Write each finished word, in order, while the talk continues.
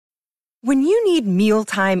When you need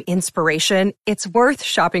mealtime inspiration, it's worth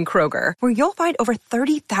shopping Kroger, where you'll find over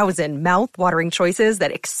 30,000 mouth-watering choices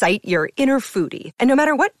that excite your inner foodie. And no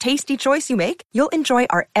matter what tasty choice you make, you'll enjoy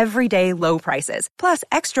our everyday low prices, plus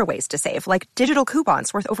extra ways to save, like digital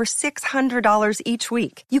coupons worth over $600 each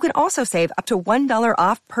week. You can also save up to $1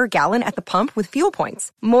 off per gallon at the pump with fuel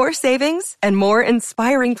points. More savings and more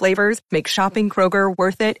inspiring flavors make shopping Kroger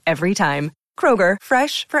worth it every time. Kroger,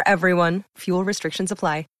 fresh for everyone. Fuel restrictions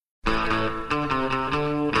apply.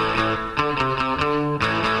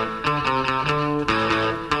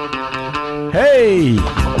 Hey!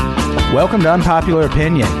 Welcome to Unpopular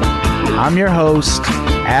Opinion. I'm your host,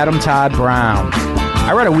 Adam Todd Brown.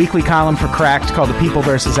 I write a weekly column for Cracked called The People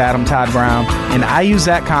vs. Adam Todd Brown, and I use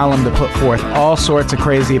that column to put forth all sorts of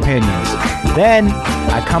crazy opinions. Then,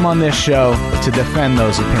 I come on this show to defend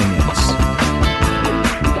those opinions.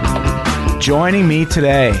 Joining me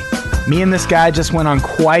today, me and this guy just went on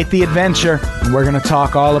quite the adventure, and we're going to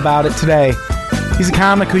talk all about it today. He's a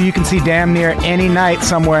comic who you can see damn near any night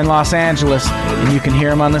somewhere in Los Angeles, and you can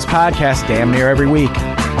hear him on this podcast damn near every week.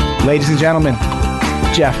 Ladies and gentlemen,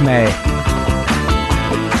 Jeff May.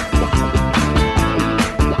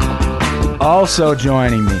 Also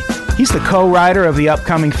joining me, he's the co-writer of the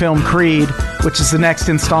upcoming film Creed, which is the next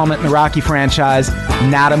installment in the Rocky franchise,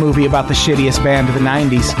 not a movie about the shittiest band of the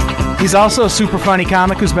 90s. He's also a super funny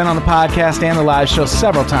comic who's been on the podcast and the live show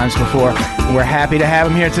several times before, and we're happy to have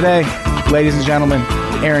him here today. Ladies and gentlemen,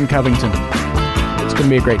 Aaron Covington. It's going to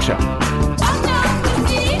be a great show.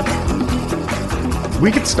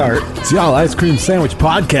 We could start. It's y'all Ice Cream Sandwich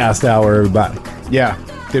Podcast Hour, everybody. Yeah.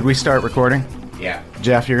 Did we start recording? Yeah.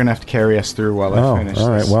 Jeff, you're going to have to carry us through while I finish all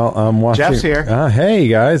right. this. Well, I'm watching. Jeff's here. Hey,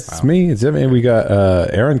 guys. It's me. It's Jimmy. We got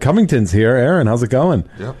Aaron Covington's here. Aaron, how's it going?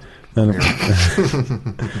 Yep. And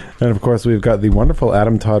of course, we've got the wonderful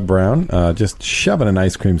Adam Todd Brown just shoving an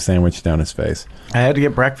ice cream sandwich down his face. I had to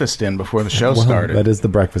get breakfast in before the show started. That is the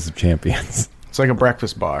breakfast of champions. It's like a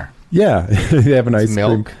breakfast bar. Yeah. They have an ice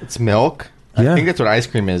milk. cream. It's milk. Yeah. I think that's what ice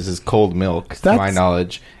cream is cold milk, to my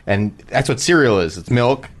knowledge. And that's what cereal is. It's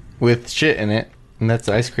milk with shit in it. And that's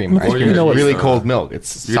ice cream. Ice cream is really cold milk.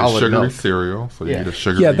 It's you solid need a sugary milk. cereal, so you need a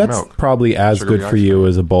sugary Yeah, that's milk. probably as Sugary good for ice you cream.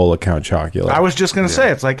 as a bowl of Count Chocula. I was just going to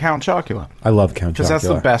say, it's like Count Chocula. I love Count Chocula. Because that's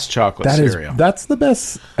the best chocolate cereal. That's the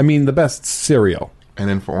best, the best cereal. And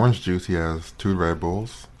then for orange juice, he has 2 Red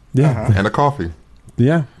Bulls Yeah. and a coffee.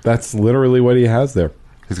 Yeah, that's literally what he has there.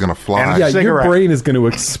 He's going to fly. And Yeah, your cigarette. brain is going to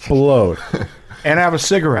explode. And have a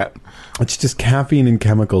cigarette. It's just caffeine and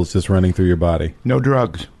chemicals just running through your body. No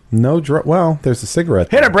drugs. No drug. Well, there's a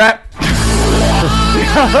cigarette. Hit it, Brett! The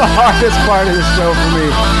hardest part of the show for me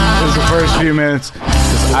is the first few minutes.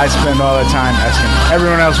 Because I spend all the time asking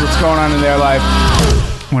everyone else what's going on in their life,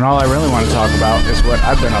 when all I really want to talk about is what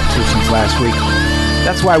I've been up to since last week.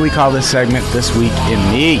 That's why we call this segment This Week in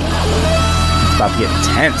Me. It's about to get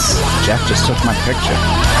intense. Jeff just took my picture.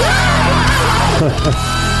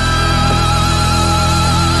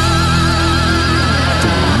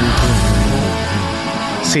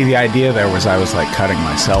 See, the idea there was I was like cutting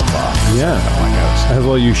myself off. Yeah. Like I was, As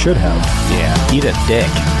well, you should have. yeah, eat a dick.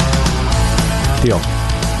 Deal.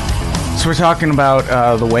 So we're talking about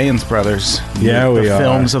the Wayans brothers. Yeah, the we are.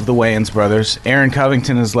 films of the Wayans brothers. Aaron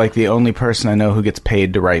Covington is like the only person I know who gets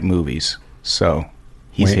paid to write movies. So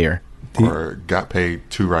he's Wait. here. or got paid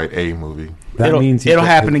to write a movie. That means you it'll get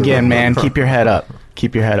happen paid. again, man. Keep your head up.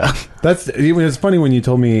 Keep your head up. That's it's funny when you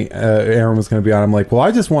told me Aaron was going to be on. I'm like, well,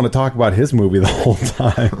 I just want to talk about his movie the whole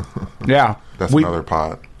time. Yeah, That's another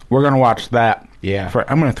pod. We're gonna watch that. Yeah.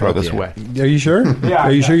 I'm gonna throw this yeah. away. Are you sure? Yeah,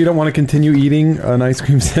 Are you yeah. sure you don't want to continue eating an ice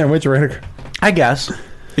cream sandwich? Right. I guess.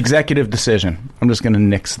 Executive decision. I'm just gonna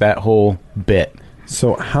nix that whole bit.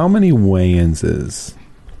 So, how many Wayanses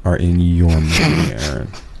are in your movie, Aaron?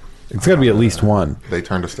 It's got to be at least one. They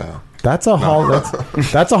turned us down. That's a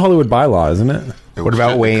that's a Hollywood bylaw, isn't it? What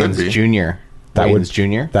about Wayans Jr.? That Wayans would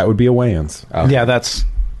Jr.? That would be a Wayans. Oh. Yeah, that's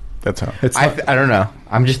how. It's I don't know.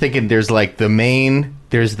 I'm just thinking there's like the main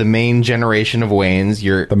generation of Waynes,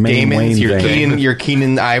 your The main Damons, Wayne your gang.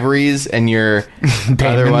 Keenan Ivorys, and your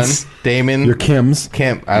other one, Damon. your Kims.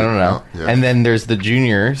 Kim, I don't know. Yeah. And then there's the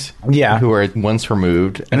juniors, Yeah. who are once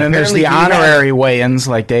removed. And then there's the apparently he honorary Wayans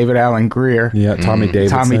like David Allen Greer. Yeah, Tommy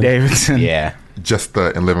Davidson. Tommy Davidson. Yeah. Just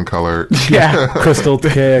the In Living Color. Yeah. Crystal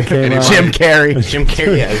came out. Jim Carrey. Jim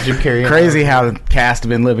Carrey. Yeah, Jim Carrey. Crazy how the cast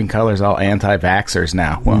of In Living Color is all anti-vaxxers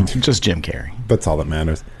now. Well, just Jim Carrey. That's all that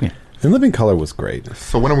matters. Yeah. In Living Color was great.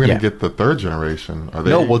 So when are we going Yeah. to get the third generation? Are they?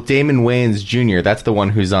 No, well, Damon Wayans Jr., that's the one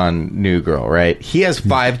who's on New Girl, right? He has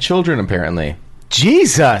 5 children, apparently.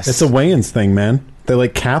 Jesus. It's a Wayans thing, man. They're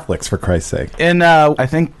like Catholics, for Christ's sake. And I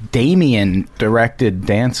think Damien directed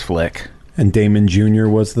Dance Flick. And Damon Jr.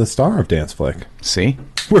 was the star of Dance Flick. See?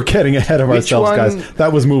 We're getting ahead of ourselves, guys.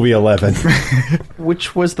 That was movie 11.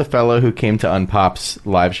 Which was the fellow who came to Unpop's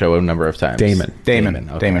live show a number of times? Damon. Okay. Damon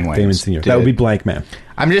Wayans. Damon Sr. That would be Blank Man.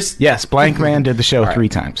 Yes, Blank Man did the show 3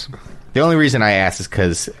 times. The only reason I asked is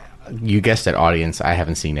because you guessed it, audience. I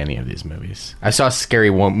haven't seen any of these movies. I saw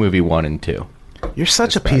Scary Movie 1 and 2. You're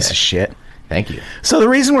such a piece of shit. Thank you. So the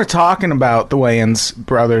reason we're talking about the Wayans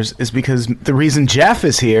brothers is because the reason Jeff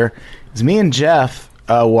is here is me and Jeff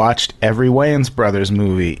watched every Wayans brothers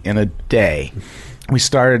movie in a day. We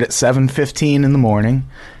started at 7:15 in the morning,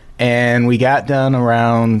 and we got done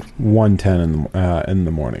around 1:10 in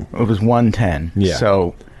the morning. It was 1:10. Yeah.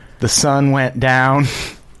 So the sun went down.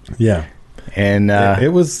 Yeah. And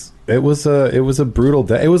it was a brutal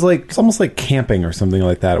day. It was like, it's almost like camping or something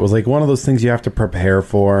like that. It was like one of those things you have to prepare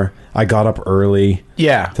for. I got up early.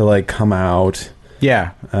 Yeah. To like come out.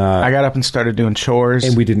 Yeah. I got up and started doing chores.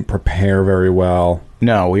 And we didn't prepare very well.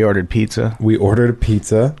 No, we ordered pizza. We ordered a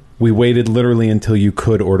pizza. We waited literally until you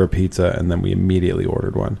could order pizza, and then we immediately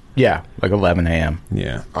ordered one. Yeah, like 11 a.m.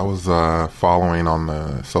 Yeah. I was following on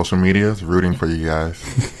the social medias, rooting for you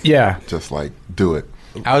guys. Yeah. Just like, do it.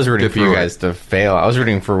 I was rooting for you guys to fail. I was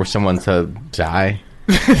rooting for someone to die.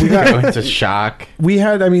 We got into shock. We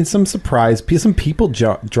had, some surprise. Some people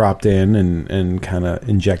dropped in and kind of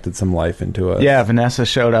injected some life into us. Yeah, Vanessa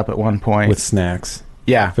showed up at one point. With snacks.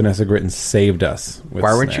 Yeah. Vanessa Gritton saved us with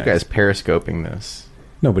Why weren't snacks. you guys periscoping this?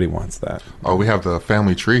 Nobody wants that. Oh, we have the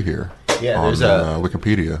family tree here. Yeah, on there's a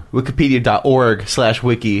Wikipedia.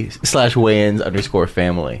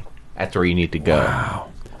 Wikipedia.org/wiki/Wayans_family. That's where you need to go. Wow.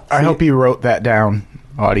 I hope you wrote that down,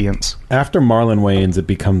 audience. After Marlon Wayans, it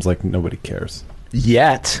becomes like nobody cares.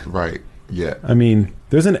 Yet. Right. Yeah.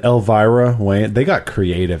 There's an Elvira Wayans. They got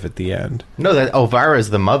creative at the end. No, that Elvira is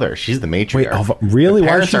the mother. She's the matriarch. Wait, really? The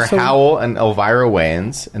Why is parents she are so... Howell and Elvira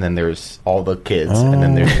Wayans, and then there's all the kids, and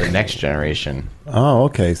then there's the next generation. Oh,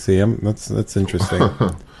 okay. See, that's interesting.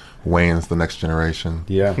 Wayans, the next generation.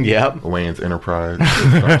 Yeah. Yep. Wayans Enterprise.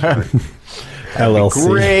 LLC.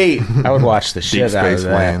 Great. I would watch the Deep shit out of Space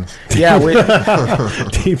that. Wayans. Yeah,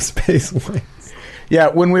 Deep Space Wayans. yeah.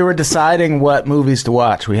 When we were deciding what movies to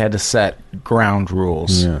watch, we had to set ground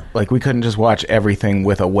rules. Yeah. Like we couldn't just watch everything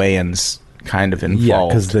with a Wayans kind of involved. Yeah,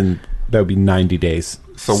 because then that would be 90 days.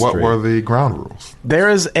 So what were the ground rules? There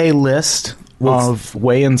is a list of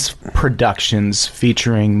Wayans productions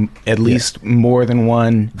featuring at least more than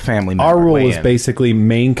one family member. Our rule is Wayans. basically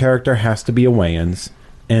main character has to be a Wayans,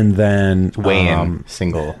 and then Wayan,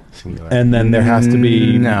 singular. and then there has to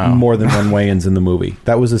be No. more than one Wayans in the movie.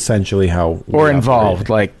 That was essentially how we or involved, operated.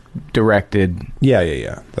 like directed.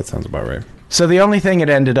 Yeah. That sounds about right. So the only thing it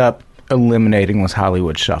ended up eliminating was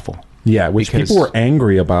Hollywood Shuffle. Yeah, which Because- people were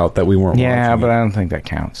angry about that we weren't Yeah, watching but it. I don't think that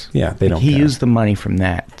counts. Yeah, they don't He care. used the money from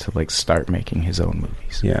that to like start making his own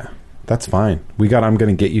movies. Yeah, that's fine. We got I'm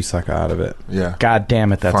Gonna Get You sucker out of it. Yeah. God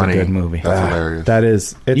damn it, that's Funny. a good movie. That's hilarious. That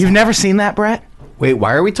is... It's, You've never seen that, Brett? Wait,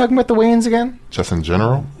 why are we talking about the Wayans again? Just in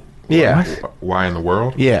general? Yeah. Why in the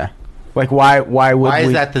world? Yeah. Like why would Why we?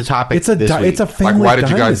 is that the topic? it's a this week? it's a Like, family why did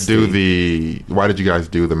you guys dynasty. Why did you guys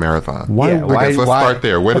do the marathon? Why? Yeah, I guess let's start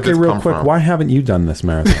there. Where did Okay, this real come quick. from? Why haven't you done this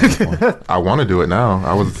marathon before? I want to do it now.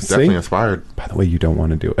 I was definitely inspired. By the way, you don't want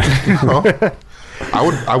to do it.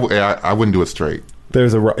 I wouldn't do it straight.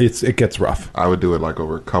 It gets rough. I would do it like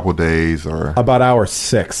over a couple days or. About hour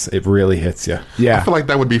 6, it really hits you. I Yeah. feel like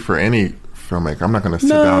that would be for any filmmaker. I'm not going to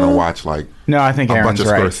sit No. down and watch like No, I think a Aaron's bunch of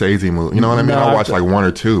right. Scorsese movies. You know what I mean? No, I'll I watch like one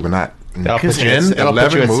or two, but not That'll put you 10, at- that'll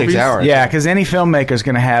put 11 you at 6 movies. hours. Yeah, because any filmmaker's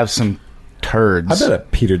going to have some turds. I bet a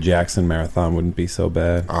Peter Jackson marathon wouldn't be so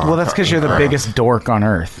bad. Well, that's because you're the biggest dork on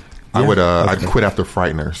earth. I would. I'd quit after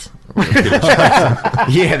Frighteners.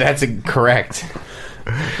 Yeah, that's correct.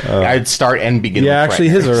 I'd start and begin. Yeah, with actually,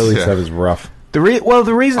 his Frighteners. early Yeah. stuff is rough. The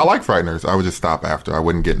reason I like Frighteners. I would just stop after. I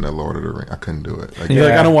wouldn't get into Lord of the Rings. I couldn't do it. Like, You're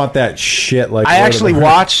like, Yeah. I don't want that shit. Like I Lord of actually the-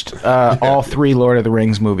 watched all 3 Lord of the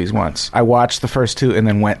Rings movies once. I watched the first 2 and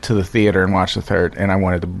then went to the theater and watched the third, and I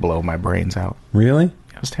wanted to blow my brains out. Really?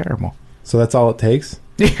 It was terrible. So that's all it takes?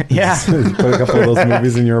 Yeah. Put a couple of those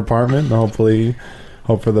movies in your apartment and hopefully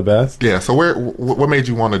hope for the best. yeah. So what made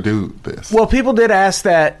you want to do this? Well, people did ask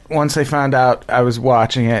that once they found out I was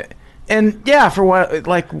watching it. And yeah, for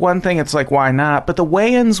one thing, it's like, why not? But the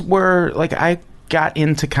Wayans were, like, I got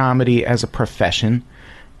into comedy as a profession.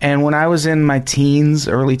 And when I was in my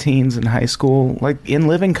early teens in high school, like, In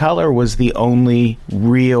Living Color was the only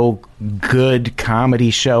real good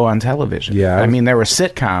comedy show on television. Yeah. I mean, there were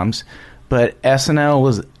sitcoms, but SNL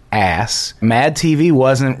was ass. Mad TV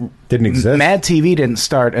wasn't Didn't exist. Mad TV didn't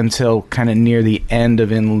start until kind of near the end of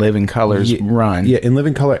In Living Color's run. Yeah, In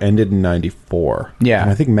Living Color ended in 94. Yeah. And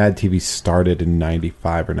I think Mad TV started in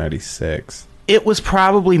 95 or 96. It was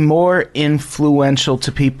probably more influential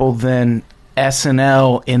to people than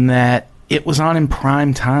SNL in that it was on in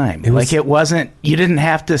prime time. It wasn't, you didn't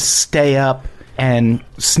have to stay up and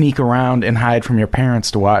sneak around and hide from your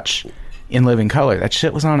parents to watch In Living Color. That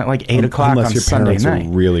shit was on at like 8 o'clock on Sunday night. Unless your parents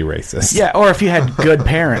were really racist. Yeah, or if you had good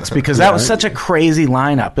parents, because that was such a crazy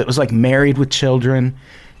lineup. It was like Married with Children,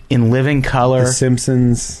 In Living Color, The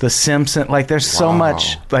Simpsons. Like there's so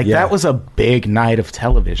much. Like that was a big night of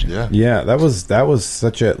television. Yeah, that was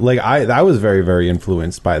such a I was very, very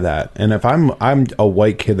influenced by that. And if I'm a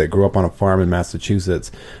white kid that grew up on a farm in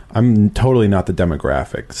Massachusetts, I'm totally not the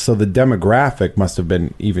demographic. So the demographic must have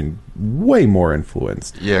been even way more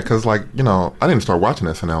influenced. Yeah, because I didn't start watching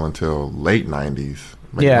SNL until late 90s.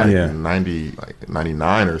 Like 90, like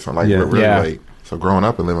 99 or something. Really late. So growing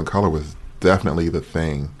up in Living Color was definitely the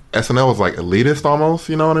thing. SNL was like elitist almost,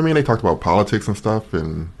 you know what I mean? They talked about politics and stuff,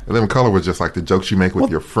 and Living Color was just like the jokes you make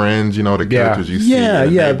with your friends, the characters you see in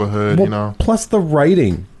the neighborhood, Plus the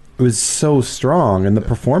writing was so strong, and the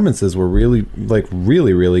performances were really,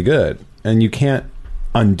 really, really good. And you can't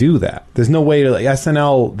undo that. There's no way to,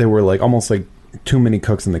 SNL, they were almost like too many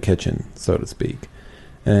cooks in the kitchen, so to speak.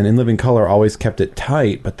 And In Living Color always kept it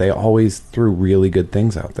tight, but they always threw really good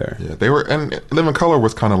things out there. Yeah, they were, and Living Color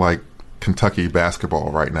was kind of like Kentucky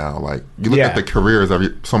basketball right now. Like you look at the careers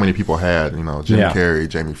so many people had, Jim Carrey,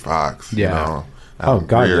 Jamie Foxx,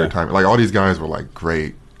 Time. Like all these guys were like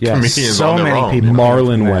great comedians so on their many own. people.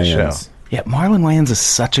 Marlon Wayans. Yeah, Marlon Wayans is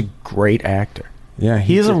such a great actor. Yeah,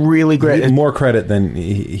 he's a really great. More credit than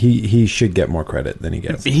he should get more credit than he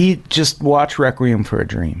gets. He just watch Requiem for a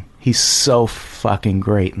Dream. He's so fucking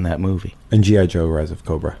great in that movie. And G.I. Joe: Rise of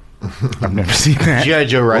Cobra. I've never seen that. G.I.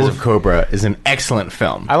 Joe: Rise of Cobra is an excellent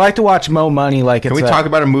film. I like to watch Mo Money. Can we talk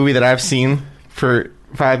about a movie that I've seen for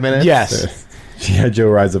 5 minutes? Yes. G.I. Joe: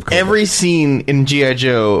 Rise of Cobra. Every scene in G.I.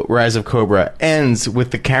 Joe: Rise of Cobra ends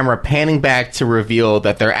with the camera panning back to reveal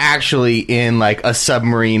that they're actually in a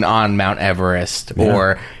submarine on Mount Everest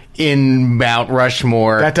or in Mount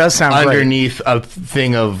Rushmore. That does sound underneath a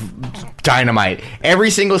thing of dynamite.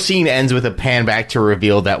 Every single scene ends with a pan back to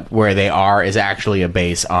reveal that where they are is actually a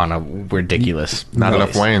base on a ridiculous. Not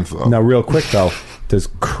enough Wayans though. Now, real quick though, does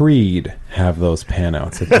Creed have those pan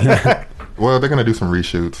outs? Well, they're gonna do some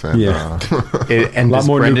reshoots and and a lot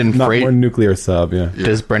more, more nuclear sub. Yeah.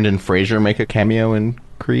 Does Brendan Fraser make a cameo in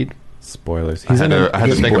Creed? Spoilers. I had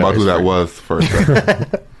to think about who that was first.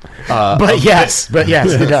 But yes, he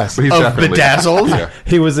does. But he's Bedazzled.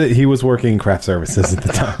 He was working in craft services at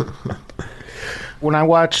the time. When I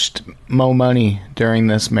watched Mo Money during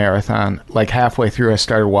this marathon, halfway through, I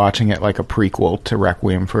started watching it like a prequel to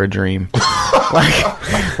Requiem for a Dream.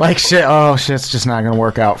 Shit's just not going to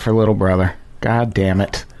work out for little brother. God damn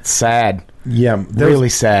it. Sad. Yeah. Really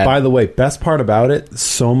sad. By the way, best part about it,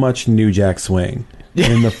 so much New Jack Swing.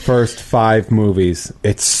 In the first 5 movies,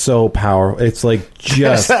 it's so powerful. It's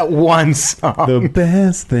just that one song. The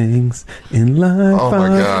best things in life. Oh my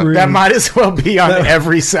God. That might as well be on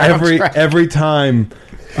every soundtrack. Every time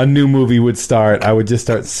a new movie would start, I would just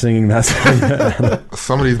start singing that song.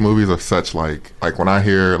 Some of these movies are such like when I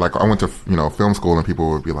hear I went to film school and people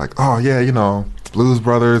would be like, oh yeah, Blues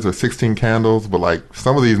Brothers or 16 Candles, but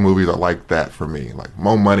some of these movies are like that for me.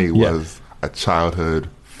 Mo Money was a childhood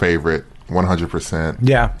favorite. 100%.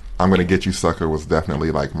 Yeah. I'm Gonna Get You Sucker was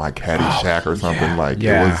definitely my Caddyshack or something.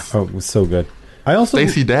 It was so good. I also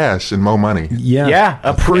Stacey Dash and Mo Money. Yeah,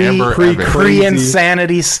 a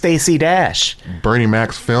pre-insanity Stacey Dash. Bernie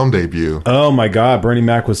Mac's film debut. Oh my God, Bernie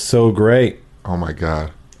Mac was so great. Oh my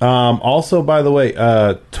God. Also, by the way,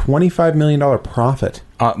 $25 million profit.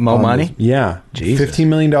 Mo Money? Yeah. Jesus. $15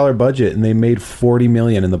 million budget, and they made $40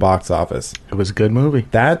 million in the box office. It was a good movie.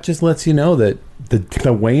 That just lets you know that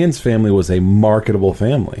the Wayans family was a marketable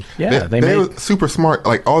family. Yeah, they were super smart.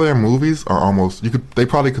 All their movies are almost they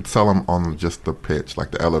probably could sell them on just the pitch,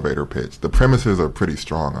 the elevator pitch. The premises are pretty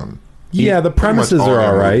strong on. Yeah, the premises are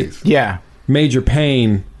all right. Movies. Yeah, Major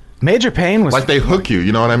Payne was they hook you.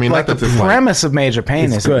 You know what I mean? The premise of Major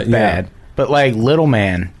Payne isn't good, bad, but Little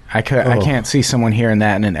Man, I can't see someone hearing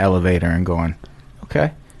that in an elevator and going,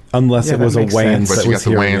 okay. unless it was a Wayans. But you got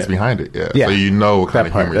the Wayans behind it, so you know what kind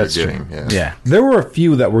of humor you're getting. Yeah, there were a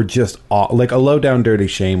few that were just like A Low Down Dirty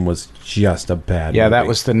Shame was just a bad. Yeah, movie. that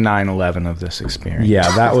was the 9/11 of this experience. Yeah,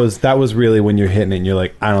 that was really when you're hitting it and you're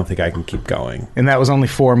like, I don't think I can keep going. And that was only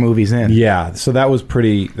 4 movies in. Yeah, so that was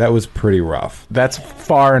pretty rough. That's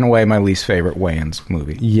far and away my least favorite Wayans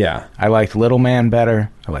movie. Yeah, I liked Little Man better.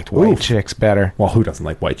 I liked White Chicks better. Well, who doesn't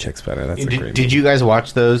like White Chicks better? That's a great movie. Did you guys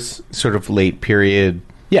watch those sort of late period?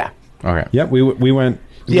 Yeah. Okay. Yeah, we went.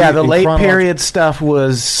 Yeah, the late period stuff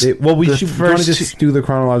was. We should want to just do the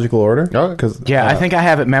chronological order. Because I think I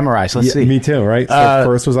have it memorized. Let's see. Me too. Right. So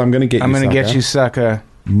first was I'm gonna get you sucker.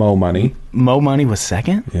 Mo Money. Mo Money was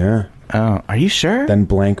second. Yeah. Oh, are you sure? Then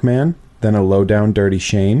Blank Man. Then A Low Down Dirty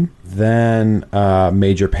Shame. Then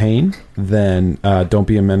Major Pain. Then Don't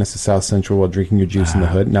Be a Menace to South Central While Drinking Your Juice in the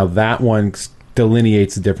Hood. Now that one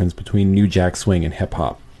delineates the difference between New Jack Swing and hip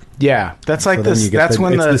hop. Yeah, that's like this. That's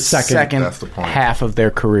when the second that's the half of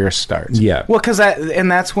their career starts. Yeah, well, because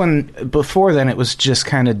that's when before then it was just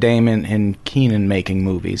kind of Damon and Keenan making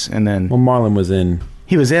movies, and then Marlon was in.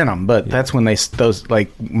 He was in them, but that's when those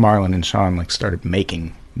like Marlon and Sean like started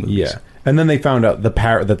making movies. Yeah, and then they found out that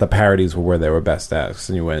the parodies were where they were best at.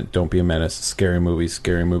 And you went Don't Be a Menace, Scary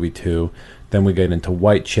Movie 2. Then we get into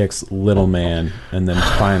White Chicks, Little Man, and then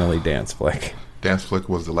finally Dance Flick. Dance Flick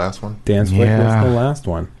was the last one? Dance Flick was the last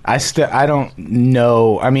one. I don't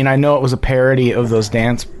know. I mean, I know it was a parody of those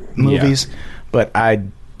dance movies, but I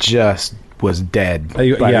just was dead by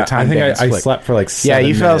the time I think I slept for like 7 minutes. Yeah,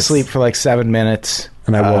 you fell asleep for like 7 minutes.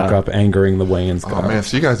 And I woke up angering the Wayans. Oh, man.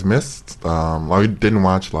 So you guys missed... we didn't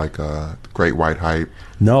watch like Great White Hype.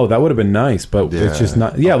 No, that would have been nice, but it's just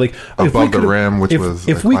not... Yeah, like... Above the Rim, which was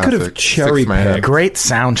if we could have cherry-picked... Great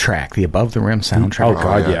soundtrack, the Above the Rim soundtrack. Oh,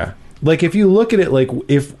 God, yeah. Like, if you look at it, like,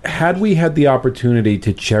 had we had the opportunity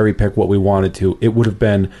to cherry pick what we wanted to, it would have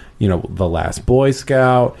been, The Last Boy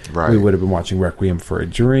Scout. Right. We would have been watching Requiem for a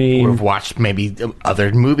Dream. We would have watched maybe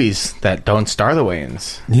other movies that don't star the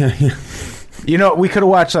Wayans. Yeah. We could have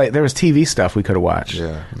watched, like, there was TV stuff we could have watched.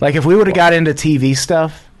 Yeah. Like, if we would have got into TV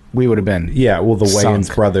stuff, we would have been the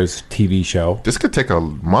Wayans Brothers TV show. This could take a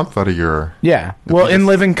month out of your... Yeah. Well, In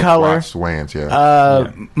Living Color. Watched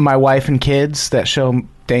Wayans, My Wife and Kids, that show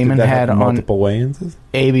Damon had on multiple Wayanses?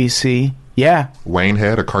 ABC. Yeah. Wayne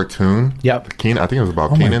had a cartoon. Yep. Keenan, I think it was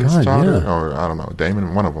about Keenan's daughter, or I don't know,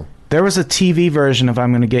 Damon, one of them. There was a TV version of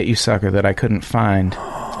I'm Gonna Get You Sucker that I couldn't find.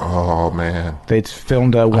 Oh, man. They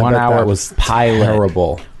filmed a 1 hour that was pilot.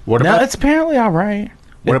 Terrible. It's apparently all right.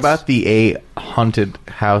 What about the haunted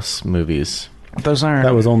house movies? Those aren't.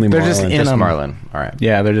 That was only Marlon. They're just in Just them. Marlon. All right.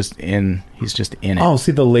 Yeah, they're just in. He's just in it. Oh,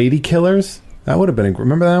 see The Lady Killers? That would have been...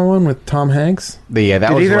 Remember that one with Tom Hanks? That Did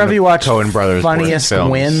was either one of you watch Coen Brothers Funniest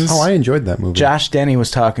films. Wins? Oh, I enjoyed that movie. Josh Denny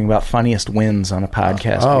was talking about Funniest Wins on a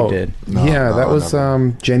podcast we did. That was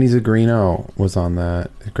Jenny Zagrino was on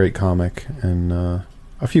that. A great comic, and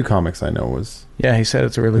a few comics I know was... Yeah, he said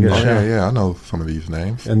it's a really good show. Yeah, I know some of these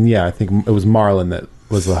names. And yeah, I think it was Marlon that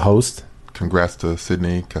was the host. Congrats to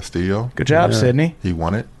Sidney Castillo. Good job, Sydney. He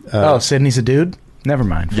won it. Sydney's a dude? Never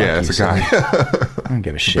mind. Yeah, it's a guy. I don't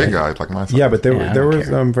give a shit. Big guy, like my son. Yeah, but there was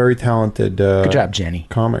very talented... Good job, Jenny.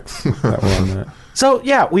 ...comics that were on that. So,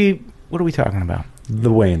 yeah, what are we talking about?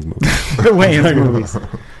 The Wayans movies. The Wayans movies.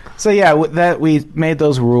 So, yeah, we made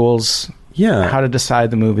those rules. Yeah. How to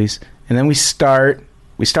decide the movies. And then we started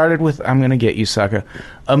with I'm Gonna Get You Sucker.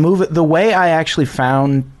 A movie... The way I actually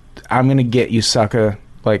found I'm Gonna Get You Sucker,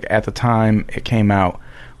 like, at the time it came out,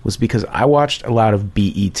 was because I watched a lot of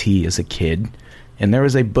BET as a kid. And there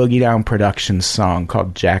was a Boogie Down Productions song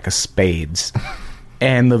called Jack of Spades.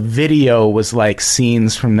 And the video was like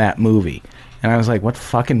scenes from that movie. And I was like, what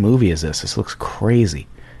fucking movie is this? This looks crazy.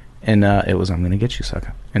 And it was I'm Gonna Get You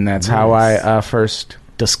Sucker. And that's how I first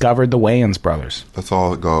discovered the Wayans brothers. That's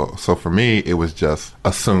all it goes. So for me, it was just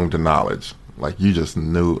assumed knowledge. Like, you just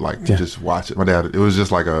knew, like, you just watch it. My dad, it was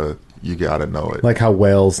just like you gotta know it. Like how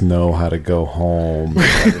whales know how to go home,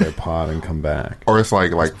 to their pod, and come back. Or it's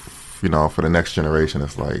like for the next generation,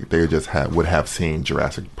 it's like they just would have seen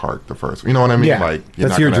Jurassic Park the first. You know what I mean? Yeah, like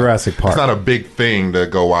that's your Jurassic Park. It's not a big thing to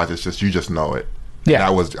go watch. It's just you just know it. Yeah,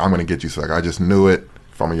 that was I'm Gonna Get You Sucker. I just knew it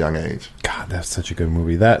from a young age. God, that's such a good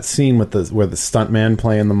movie. That scene with where the stuntman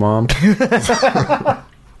playing the mom,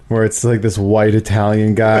 where it's like this white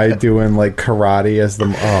Italian guy doing like karate as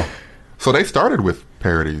the So they started with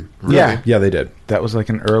parody. Really? Yeah, they did. That was like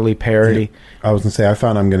an early parody. Yeah. I was gonna say I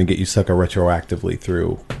found I'm Gonna Get You Sucker retroactively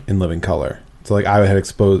through In Living Color. So like I had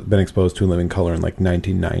been exposed to In Living Color in like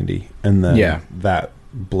 1990, and then that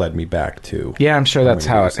bled me back to. Yeah, I'm sure that's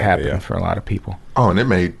how it happened for a lot of people. Oh, and it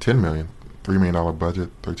made $10 million, $3 million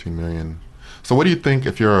budget, $13 million. So what do you think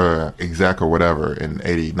if you're a exec or whatever in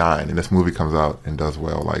 89 and this movie comes out and does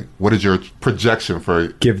well? Like, what is your projection for...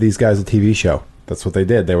 Give these guys a TV show. That's what they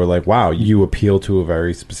did. They were like, wow, you appeal to a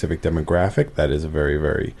very specific demographic. That is a very,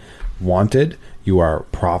 very wanted. You are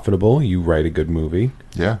profitable. You write a good movie.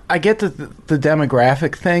 Yeah. I get the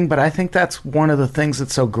demographic thing, but I think that's one of the things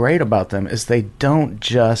that's so great about them is they don't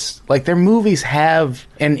just... Like, their movies have,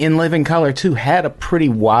 and In Living Color, too, had a pretty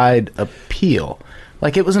wide appeal.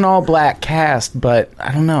 Like, it was an all-black cast, but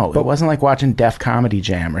I don't know. It wasn't like watching Def Comedy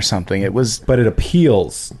Jam or something. It was... But it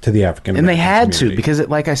appeals to the African American And they had community. to, because,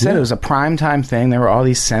 like I said, it was a primetime thing. There were all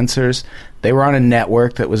these censors. They were on a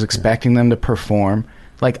network that was expecting them to perform.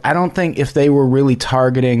 Like, I don't think if they were really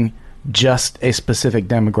targeting just a specific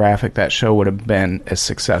demographic, that show would have been as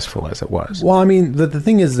successful as it was. Well, I mean, the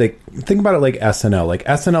thing is, like, think about it like SNL. Like,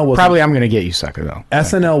 SNL was... Probably I'm going to get you, sucker, though.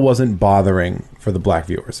 SNL wasn't bothering for the black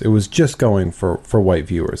viewers. It was just going for white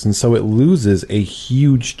viewers. And so it loses a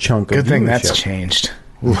huge chunk of Good thing viewership. that's changed.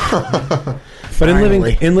 But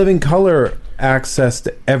in Living Color accessed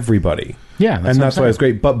everybody. Yeah, that's why it's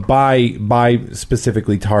great. But by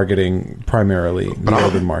specifically targeting primarily the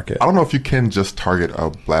urban market. I don't know if you can just target a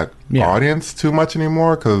black audience too much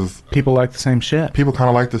anymore because people like the same shit. People kind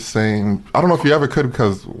of like the same. I don't know if you ever could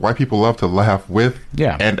because white people love to laugh with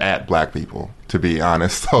and at black people. To be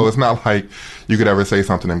honest, so it's not like you could ever say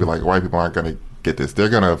something and be like, white people aren't going to get this. They're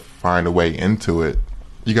going to find a way into it.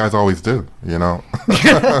 You guys always do, you know.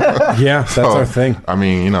 Yeah, that's our thing. I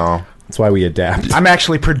mean, you know. That's why we adapt. I'm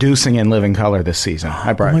actually producing In Living Color this season.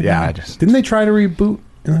 I brought, Didn't they try to reboot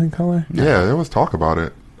In Living Color? No. Yeah, there was talk about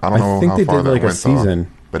it. I don't know think how they far did that like went a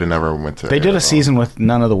season, but it never went to. They did a season with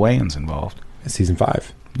none of the Wayans involved. Season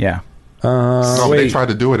 5. Yeah. They tried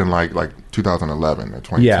to do it in like 2011 or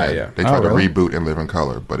 2010. Yeah. They tried to reboot In Living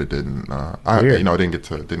Color, but it didn't. It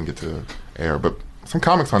didn't get to air. But some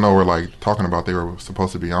comics I know were like talking about they were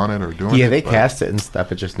supposed to be on it or doing it. Yeah, they cast it and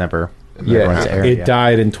stuff. It just never. It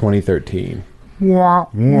died in 2013.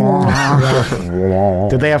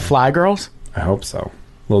 Did they have Fly Girls? I hope so. A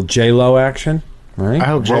little J-Lo action, right? I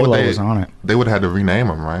hope J-Lo was on it. They would have had to rename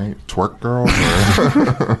them, right? Twerk Girls?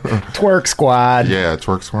 Twerk Squad. Yeah,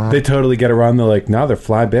 Twerk Squad. They totally get around. They're like, no, they're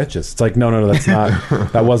fly bitches. It's like, no, that's not.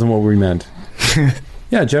 That wasn't what we meant.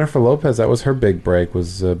 Yeah, Jennifer Lopez, that was her big break,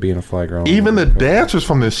 was being a fly girl. Even the dancers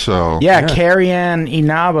from this show. Yeah, Carrie-Anne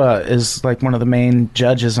Inaba is like one of the main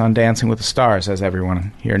judges on Dancing with the Stars, as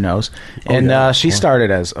everyone here knows. And she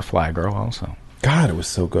started as a fly girl also. God, it was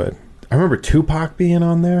so good. I remember Tupac being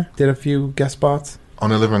on there. Did a few guest spots.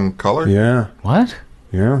 On In Living Color? Yeah. What?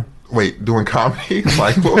 Yeah. Wait, doing comedy?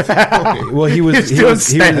 Like, what was he doing? Well, he was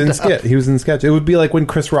in sketch. He was in sketch. It would be like when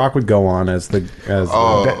Chris Rock would go on as the.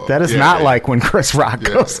 That is not like when Chris Rock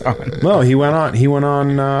goes on. No, he went on.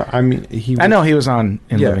 I know he was on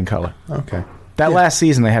In Living Color. Okay. That last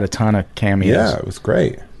season they had a ton of cameos. Yeah, it was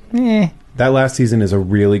great. That last season is a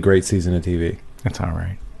really great season of TV. That's all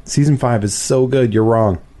right. Season 5 is so good. You're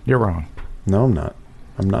wrong. You're wrong. No, I'm not.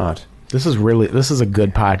 I'm not. This is a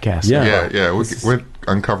good podcast. Yeah. We're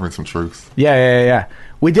uncovering some truths. Yeah.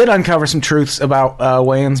 We did uncover some truths about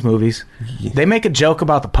Wayans movies. Yeah. They make a joke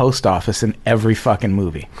about the post office in every fucking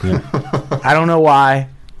movie. Yeah. I don't know why.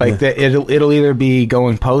 Like it'll either be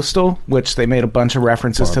Going Postal, which they made a bunch of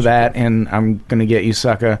references to that, and I'm gonna get you,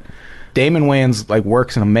 sucker. Damon Wayans like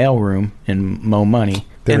works in a mailroom in Mo Money.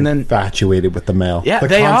 They're infatuated with the mail. Yeah, the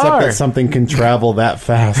concept that something can travel that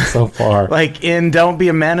fast so far. Like in Don't Be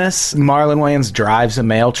a Menace, Marlon Wayans drives a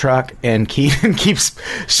mail truck and keeps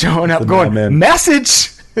showing up going,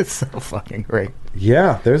 "Message!" It's so fucking great.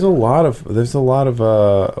 Yeah, there's a lot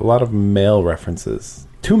of mail references.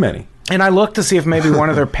 Too many. And I looked to see if maybe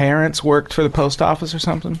one of their parents worked for the post office or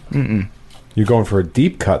something. Mm-mm. You're going for a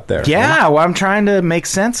deep cut there. Yeah, well, I'm trying to make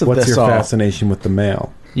sense of What's this your fascination with the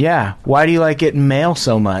mail? Yeah. Why do you like getting mail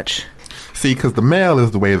so much? See, because the mail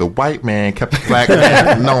is the way the white man kept the black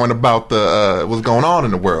man knowing about what's going on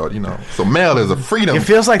in the world, you know. So mail is a freedom. It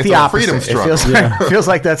feels like the opposite. Freedom struggle. It feels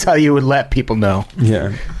like that's how you would let people know.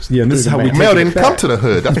 Yeah. And this is how we mail didn't come to the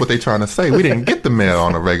hood. That's what they're trying to say. We didn't get the mail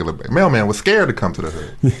on a regular basis. Mailman was scared to come to the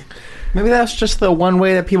hood. Maybe that's just the one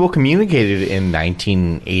way that people communicated in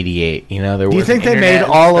 1988. You know, do you think they made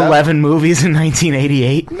all 11 movies in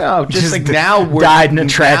 1988? No, just like now died in a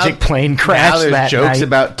tragic plane crash. Now there's that jokes night.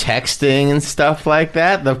 about texting and stuff like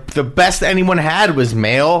that. The best anyone had was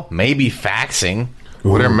mail, maybe faxing.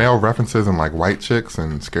 Were there male references in like White Chicks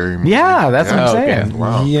and Scary Movie? Yeah, that's what I'm saying. Okay.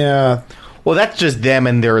 Wow. Yeah. Well, that's just them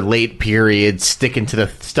in their late period sticking to the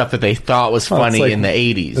stuff that they thought was funny in the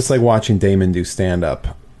 80s. It's like watching Damon do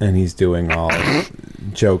stand-up and he's doing all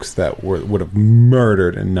jokes that would have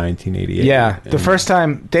murdered in 1988. Yeah, the first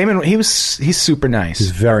time Damon, he's super nice.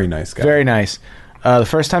 He's a very nice guy. Very nice. The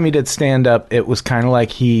first time he did stand up, it was kind of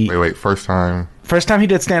like he. Wait, first time he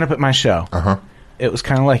did stand up at my show. It was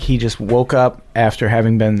kind of like he just woke up after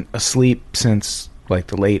having been asleep since like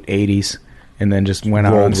the late 80s. And then just went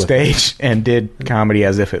out on stage and did comedy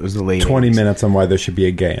as if it was the late 20 80s. minutes on why there should be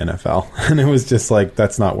a gay NFL. And it was just like,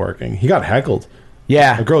 that's not working. He got heckled.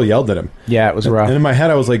 Yeah. A girl yelled at him. Yeah, it was rough. And in my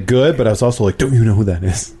head, I was like, good, but I was also like, don't you know who that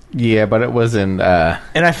is? Yeah, but it wasn't...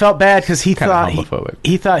 and I felt bad because he thought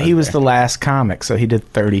he was the last comic, so he did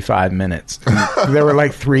 35 minutes. And there were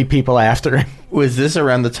like 3 people after him. Was this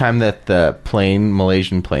around the time that the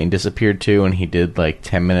Malaysian plane disappeared too, and he did like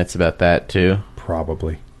 10 minutes about that too?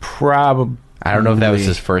 Probably. I don't know if that was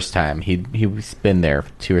his first time. He's been there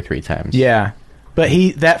 2 or 3 times. Yeah, but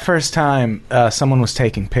that first time, someone was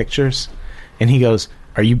taking pictures, and he goes,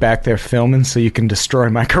 "Are you back there filming so you can destroy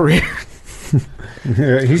my career?"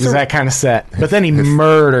 He's that kind of set. But then he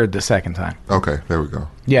murdered the second time. Okay, there we go.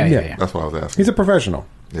 Yeah. That's what I was asking. He's a professional.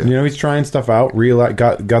 Yeah. You know, he's trying stuff out,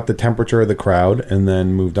 got the temperature of the crowd, and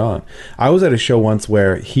then moved on. I was at a show once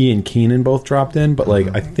where he and Keenan both dropped in, but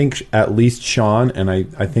like I think at least Sean and I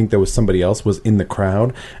think there was somebody else was in the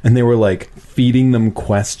crowd, and they were like feeding them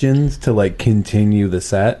questions to like continue the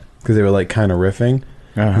set because they were like kind of riffing.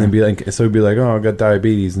 And then he'd be like, "Oh, I got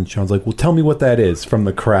diabetes," and Sean's like, "Well, tell me what that is," from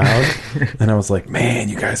the crowd. And I was like, "Man,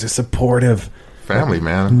 you guys are supportive." Family,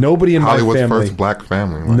 man. Nobody in Hollywood's my family, first black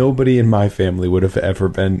family. Like. Nobody in my family would have ever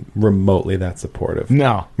been remotely that supportive.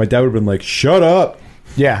 No. My dad would have been like, "Shut up."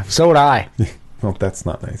 Yeah, so would I. Well, that's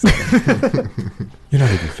not nice. You're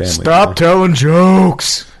not even family. Stop telling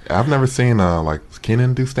jokes. I've never seen like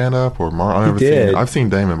Kenan do stand up or Marlon. I've seen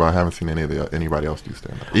Damon, but I haven't seen anybody else do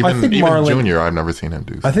stand up. Even Marlon, Jr. I've never seen him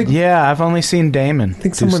do. I've only seen Damon. I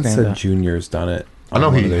think someone said Junior's done it. I know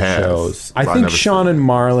he has. Shows. I think Sean and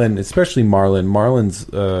Marlon, especially Marlon. Marlon's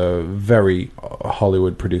a very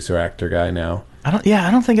Hollywood producer actor guy now. I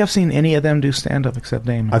don't think I've seen any of them do stand up except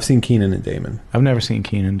Damon. I've seen Kenan and Damon. I've never seen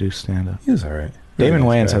Kenan do stand up. He was all right. Damon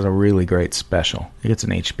Wayans has a really great special. It's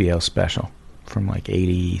an HBO special from like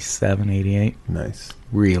 87, 88. Nice.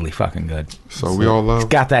 Really fucking good. So we all love. He's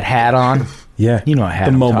got that hat on. Yeah. You know what hat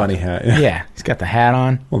The I'm Mo talking. Money hat. Yeah. He's got the hat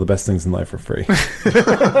on. Well, the best things in life are free.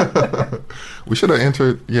 We should have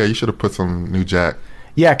entered. Yeah, you should have put some New Jack.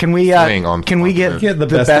 Yeah, can we get the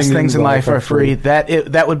best things in life are free?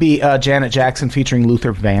 That would be Janet Jackson featuring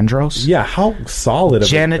Luther Vandross. Yeah, how solid.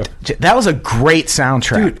 That was a great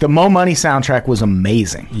soundtrack. Dude. The Mo Money soundtrack was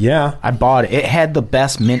amazing. Yeah. I bought it. It had the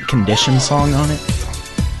best Mint Condition song on it.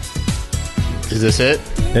 Is this it?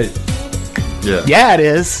 Yeah. Yeah, it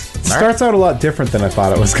is. It starts out a lot different than I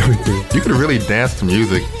thought it was going to. You could really dance to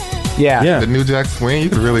music. Yeah. The New Jack Swing, you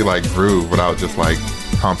could really like groove without just like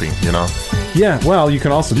humping, you know? Yeah, well, you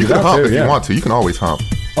can also do that too. You can hump if you want to. You can always hump.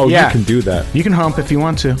 Oh, yeah. You can do that. You can hump if you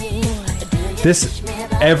want to.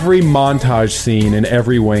 Every montage scene in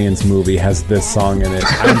every Wayans movie has this song in it.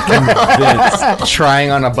 I'm convinced.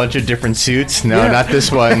 Trying on a bunch of different suits? No, not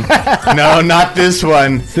this one. No, not this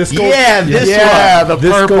one. This gold, this one. The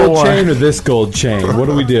this purple gold one. Chain or this gold chain? What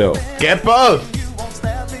do we do? Get both.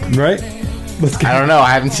 Right? I don't know.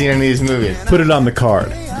 I haven't seen any of these movies. Put it on the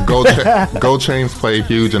card. Gold chains play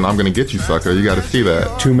huge, and I'm gonna get you, sucker. You got to see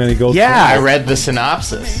that. Too many gold. Yeah, chains. I read the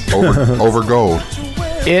synopsis. Over gold.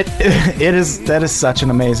 That is such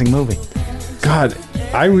an amazing movie. God,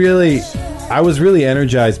 I was really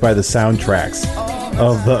energized by the soundtracks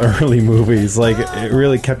of the early movies. Like it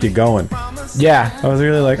really kept you going. Yeah, I was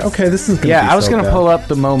really like, okay, this is. I was gonna pull up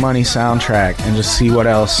the Mo Money soundtrack and just see what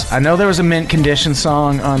else. I know there was a Mint Condition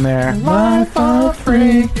song on there. Life are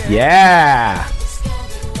free. Yeah.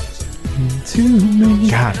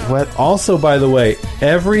 God, what? Also, by the way,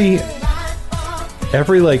 every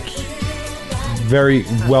like very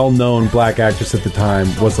well-known black actress at the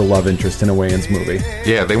time was a love interest in a Wayans movie.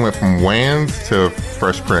 Yeah, they went from Wayans to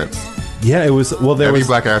Fresh Prince. Yeah, it was. Well, every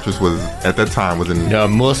black actress was at that time was in. No,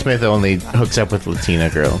 Will Smith only hooks up with Latina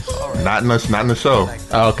girls. Not in the show.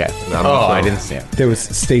 Oh, okay. I didn't see it. There was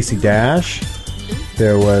Stacey Dash.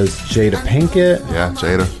 There was Jada Pinkett. Yeah,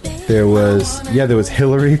 Jada. There was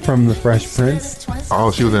Hillary from The Fresh Prince.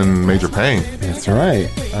 Oh, she was in Major Payne. That's right.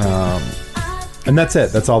 And that's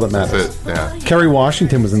it. That's all that matters. That's it, yeah. Kerry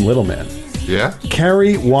Washington was in Little Man. Yeah?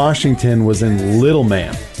 Kerry Washington was in Little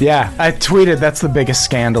Man. Yeah, I tweeted that's the biggest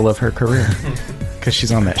scandal of her career. Because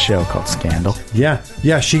she's on that show called Scandal. Yeah.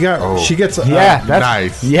 Yeah, she gets... that's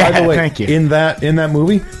nice. Yeah, by the way, thank you. In that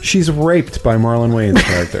movie, she's raped by Marlon Wayans'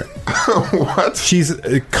 character. What? She's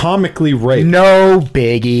comically raped. No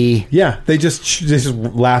biggie. Yeah, they just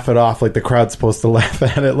laugh it off like the crowd's supposed to laugh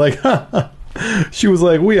at it. Like, she was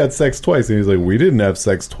like, we had sex twice. And he's like, we didn't have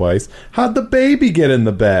sex twice. How'd the baby get in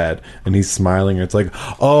the bed? And he's smiling. And it's like,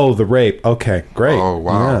 oh, the rape. Okay, great. Oh,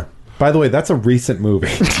 wow. Yeah. By the way, that's a recent movie.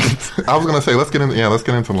 I was gonna say let's get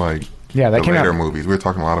into like that the came later out. movies. We were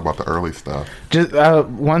talking a lot about the early stuff. Just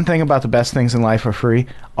one thing about The Best Things in Life Are Free,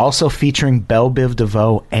 also featuring Belle Biv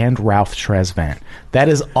DeVoe and Ralph Tresvant. That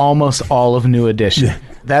is almost all of New Edition. Yeah.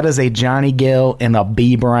 That is a Johnny Gill and a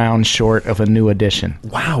B. Brown short of a New Edition.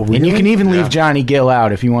 Wow, really? And you can even leave Johnny Gill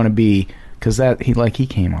out if you want to be, because he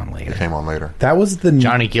came on later. He came on later. That was the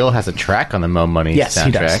Johnny Gill has a track on the Mo Money soundtrack.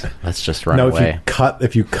 He does. Let's just run away.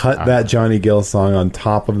 If you cut that Johnny Gill song on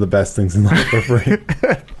top of The Best Things in Life for free,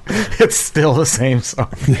 it's still the same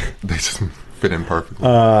song. They just fit in perfectly.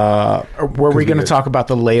 Were we going to talk about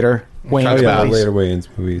the later Wayans movies? Later Wayans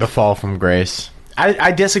movies. The Fall from Grace.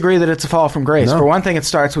 I disagree that it's a fall from grace. No. For one thing, it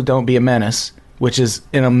starts with Don't Be a Menace, which is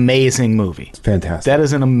an amazing movie. It's fantastic. That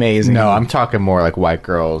is an amazing movie. I'm talking more like White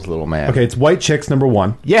Girls, Little Man. Okay, it's White Chicks,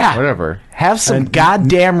 #1. Yeah. Whatever. Have some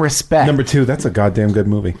goddamn respect. #2, that's a goddamn good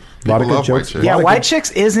movie. A lot of good jokes. Yeah, White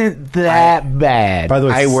Chicks isn't that bad. By the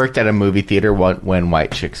way, I worked at a movie theater when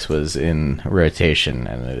White Chicks was in rotation,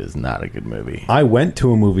 and it is not a good movie. I went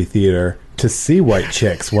to a movie theater to see White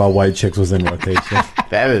Chicks while White Chicks was in rotation.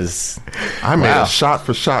 That is... I made a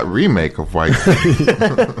shot-for-shot remake of White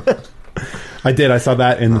Chicks. I did. I saw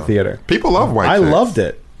that in the theater. People love White Chicks. I loved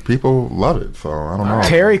it. People love it, so I don't know.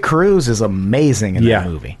 Terry Crews is amazing in that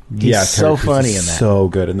movie. He's so funny in that. So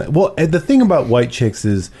good in that. Well, the thing about White Chicks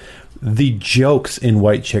is the jokes in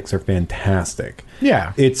White Chicks are fantastic.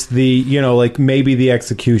 Yeah. It's the, like maybe the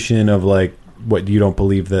execution of like, what, you don't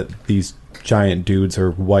believe that these giant dudes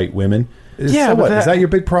are white women? Yeah. So what? Is that your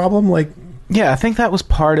big problem? Like, yeah, I think that was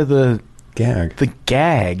part of the gag. The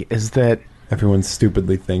gag is that everyone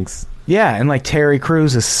stupidly thinks. Yeah, and like Terry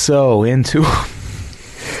Crews is so into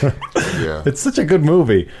Yeah. It's such a good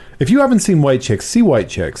movie. If you haven't seen White Chicks, see White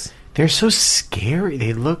Chicks. They're so scary.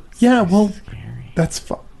 They look scary. That's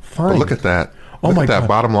fine. But look at that. Look at that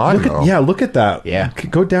bottom line, though. Look at that. Yeah.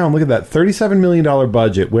 Go down. Look at that. $37 million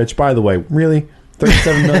budget, which, by the way, really?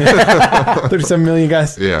 37 million? 37 million,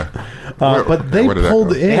 guys? Yeah. But they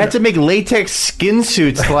pulled in. They had to make latex skin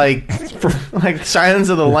suits like Silence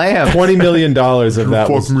of the Lambs. $20 million of that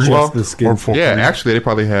was just the skin suit. Yeah, actually, they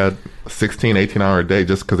probably had 16, 18-hour a day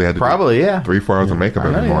just because they had to do 3-4 hours of makeup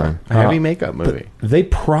every morning. A heavy makeup movie. They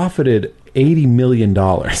profited $80 million.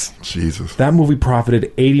 Jesus. That movie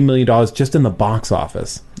profited $80 million just in the box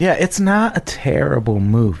office. Yeah, it's not a terrible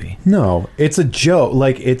movie. No, it's a joke.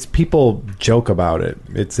 Like, it's people joke about it.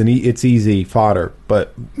 It's easy fodder.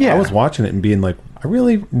 But I was watching it and being like, I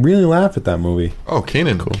really, really laugh at that movie. Oh,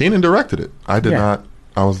 Keenan. Cool. Keenan directed it. I did not.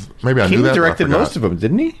 I knew that. Keenan directed most of them,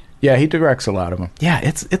 didn't he? Yeah, he directs a lot of them. Yeah,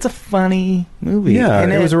 it's a funny movie. Yeah,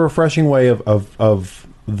 and it was a refreshing way of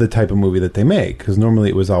the type of movie that they make, because normally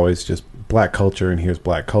it was always just black culture and here's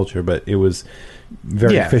black culture, but it was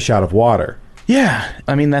very fish out of water. Yeah,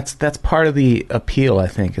 I mean that's part of the appeal, I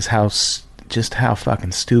think, is how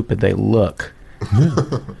fucking stupid they look.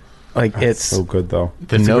 Like, it's so good though.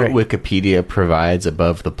 The note Wikipedia provides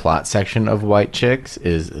above the plot section of White Chicks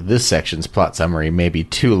is this section's plot summary may be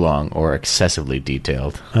too long or excessively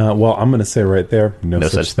detailed. Well, I'm going to say right there, no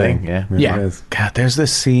such thing. Yeah. God, there's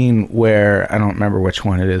this scene where I don't remember which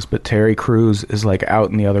one it is, but Terry Crews is like out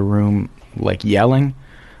in the other room, like yelling.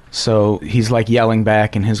 So he's like yelling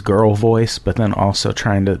back in his girl voice, but then also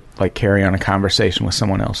trying to like carry on a conversation with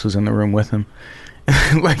someone else who's in the room with him.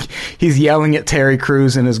 Like, he's yelling at Terry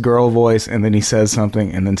Crews in his girl voice, and then he says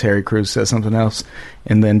something, and then Terry Crews says something else,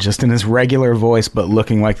 and then just in his regular voice but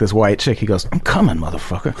looking like this white chick, he goes, "I'm coming,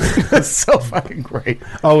 motherfucker." It's so fucking great.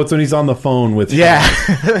 Oh, it's when he's on the phone with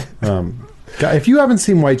if you haven't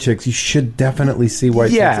seen White Chicks, you should definitely see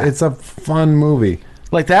White Chicks. It's a fun movie.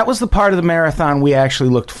 Like, that was the part of the marathon we actually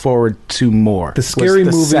looked forward to more. The Scary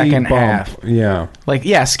Movie second bump. half. Yeah. Like,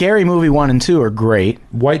 Scary Movie 1 and 2 are great.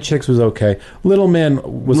 White Chicks was okay. Little Man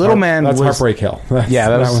was Heartbreak Hill.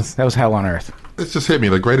 That was hell on earth. It just hit me.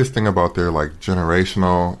 The greatest thing about their like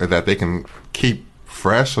generational is that they can keep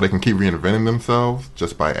fresh, so they can keep reinventing themselves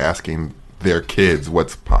just by asking their kids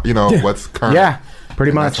what's current. Yeah.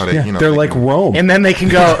 Pretty much. They're like Rome. And then they can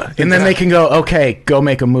go okay, go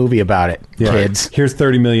make a movie about it, kids. Here's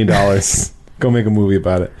 $30 million. Go make a movie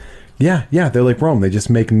about it. Yeah, they're like Rome. They just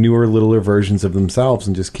make newer, littler versions of themselves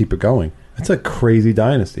and just keep it going. It's a crazy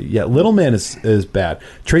dynasty. Yeah, Little Man is bad.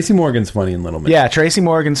 Tracy Morgan's funny in Little Man. Yeah, Tracy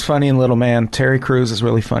Morgan's funny in Little Man. Terry Crews is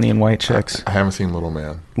really funny in White Chicks. I haven't seen Little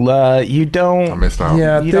Man. You don't. I missed out.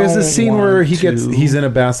 Yeah, You there's a don't scene where want he's in a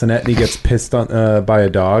bassinet and he gets pissed on by a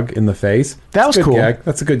dog in the face. That was That's a good cool. Gag.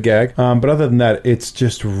 That's a good gag. But other than that, it's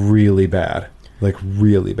just really bad. Like,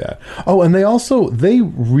 really bad. Oh, and they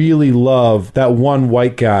really love that one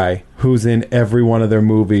white guy who's in every one of their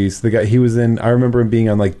movies. The guy, I remember him being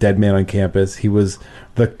on, like, Dead Man on Campus. He was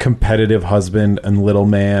the competitive husband in Little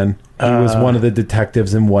Man. He was one of the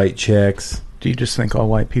detectives in White Chicks. Do you just think all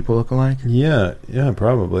white people look alike? Yeah,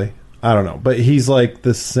 probably. I don't know. But he's, like,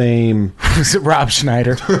 the same... Is it Rob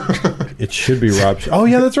Schneider? It should be Rob... Oh,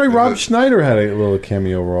 yeah, that's right. Rob Schneider had a little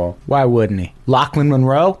cameo role. Why wouldn't he? Lachlan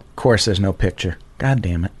Monroe? Of course there's no picture. God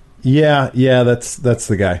damn it. Yeah, that's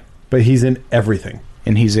the guy. But he's in everything.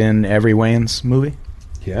 And he's in every Wayans movie?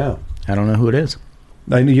 Yeah. I don't know who it is.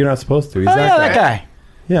 I knew you're not supposed to. He's that guy.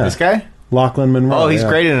 Yeah. This guy? Lachlan Monroe. Oh, he's yeah.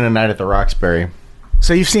 great in A Night at the Roxbury.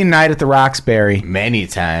 So you've seen Night at the Roxbury. Many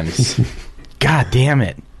times. God damn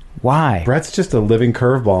it. Why? Brett's just a living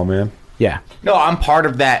curveball, man. Yeah. No, I'm part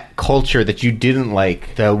of that culture that you didn't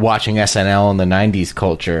like, the watching SNL in the 90s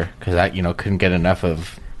culture, because I, couldn't get enough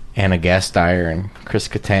of Anna Gasteyer and Chris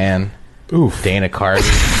Kattan. Oof. Dana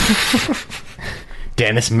Carvey.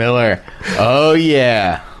 Dennis Miller. Oh,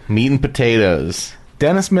 yeah. Meat and potatoes.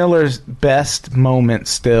 Dennis Miller's best moment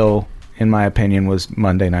still, in my opinion, was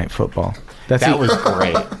Monday Night Football. That's That the was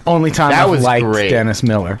great. only time That I've was liked great. Dennis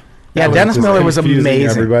Miller. Yeah, was Dennis just Miller was confusing amazing.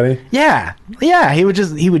 everybody? Yeah. He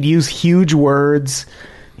would use huge words.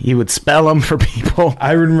 He would spell them for people.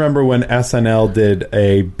 I remember when SNL did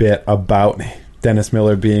a bit about Dennis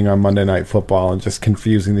Miller being on Monday Night Football and just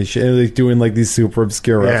confusing the shit, like doing like these super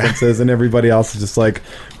obscure references, and everybody else is just like,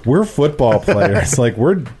 we're football players. Like,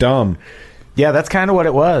 we're dumb. Yeah, that's kind of what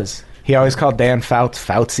it was. He always called Dan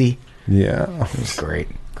Fauci. Yeah. It was great.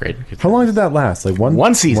 Great. How long did that last? Like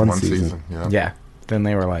One season. One season. Yeah. Yeah. Then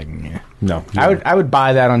they were like, yeah. No. I would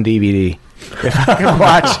buy that on DVD. If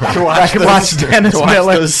I could watch Dennis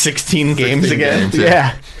Miller. those 16 games again. games.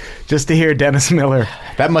 Yeah. Just to hear Dennis Miller.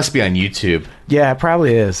 That must be on YouTube. Yeah, it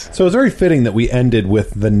probably is. So it's very fitting that we ended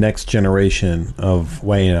with the next generation of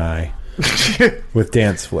Wayne and I with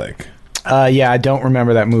Dance Flick. Yeah, I don't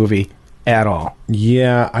remember that movie at all.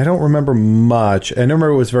 Yeah, I don't remember much. I remember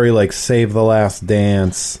it was very like Save the Last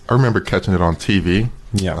Dance. I remember catching it on TV.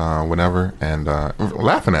 Yeah. Whenever and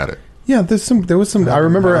laughing at it. Yeah, there was some. I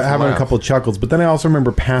remember That's a having a laugh. couple of chuckles, but then I also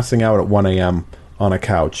remember passing out at 1 a.m. on a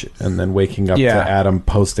couch and then waking up Yeah. to Adam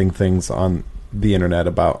posting things on the internet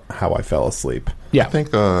about how I fell asleep. Yeah. I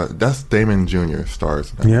think that's Damon Jr.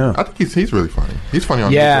 stars. in that. Yeah. I think he's really funny. He's funny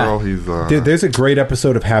on Yeah. New Girl. He's Dude, there's a great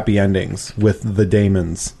episode of Happy Endings with the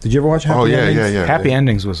Damons. Did you ever watch Happy oh yeah, Endings? yeah, yeah. Happy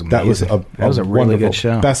Endings was amazing. That was a really wonderful, good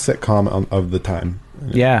show. best sitcom of the time.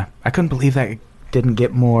 Yeah. I couldn't believe that didn't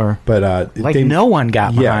get more. But Like, Dam- no one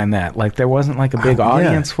got Yeah. behind that. Like, there wasn't, like, a big yeah.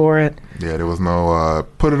 audience for it. Yeah, there was no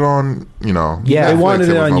put it on. Yeah. they Netflix, wanted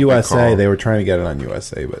it was on no big USA. call. They were trying to get it on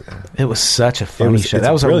USA, but It was such a funny was- show. it's That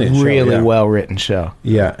a was a brilliant show, really yeah. well-written show.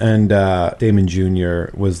 yeah. And Damon Jr.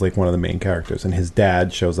 was like one of the main characters, and his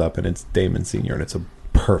dad shows up, and it's Damon Sr., and it's a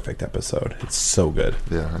perfect episode. It's so good.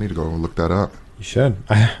 Yeah, I need to go look that up. You should.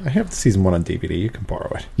 I have season 1 on DVD. You can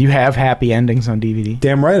borrow it. You have Happy Endings on DVD?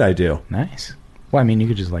 Damn right I do. Nice. Well, I mean, you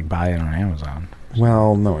could just, like, buy it on Amazon.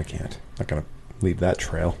 Well, no, I can't. Not gonna leave that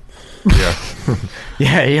trail. Yeah,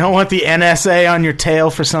 Yeah, you don't want the NSA on your tail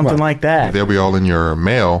for something like that. they'll be all in your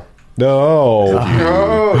mail. No.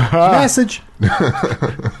 Message.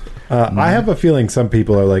 I have a feeling some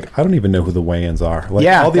people are like, I don't even know who the Wayans are. Like,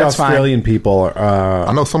 Yeah, all the that's fine. Australian people are.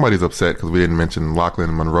 I know somebody's upset because we didn't mention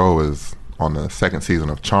Lachlan Monroe is on the second season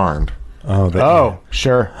of Charmed. Oh,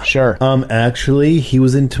 sure. Actually, he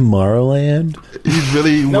was in Tomorrowland. He's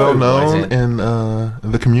really No, well he known wasn't.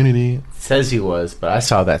 in the community. Says he was, but I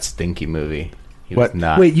saw that stinky movie. He What? was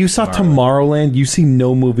not. Wait, you saw Tomorrowland? You see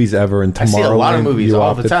no movies ever in Tomorrowland? I see a lot of movies you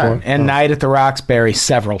all the opted time. for? And Night at the Roxbury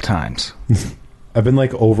several times. I've been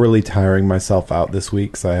like overly tiring myself out this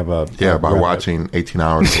week, so I have a By watching 18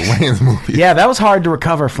 hours of Wayne's movies. Yeah, that was hard to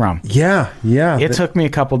recover from. Yeah. It took me a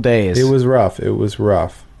couple days. It was rough.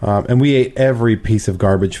 And we ate every piece of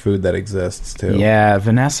garbage food that exists too. Yeah,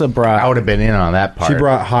 Vanessa I brought. would have been in on that part. She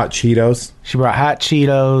brought hot Cheetos, She brought hot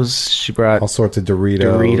Cheetos. She brought all sorts of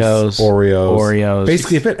Doritos, Oreos.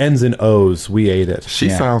 Basically, if it ends in O's, we ate it. She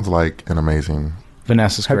Yeah. sounds like an amazing.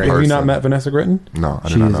 Vanessa's Have great. you not person. met Vanessa Gritton? No, I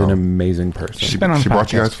she did not is know. an amazing person. She's been on the She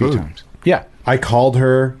brought you podcast guys a few food. times. Yeah. I called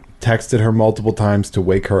her texted her multiple times to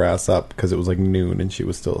wake her ass up because it was like noon and she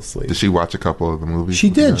was still asleep. Did she watch a couple of the movies? She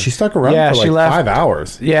did. She stuck around for like 5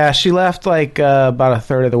 hours. Yeah, she left like about a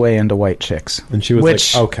third of the way into White Chicks. And she was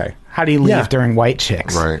like, okay. How do you leave during White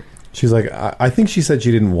Chicks? Right. She's like, I think she said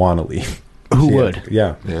she didn't want to leave. Who would?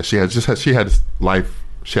 Yeah, she had life.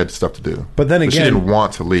 She had stuff to do. But then again, she didn't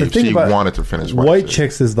want to leave. She wanted to finish White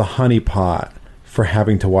Chicks is the honeypot for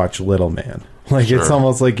having to watch Little Man. Like, it's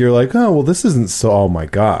almost like you're like, oh, well, this isn't so, oh my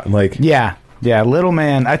God. Like, yeah, Little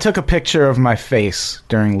Man. I took a picture of my face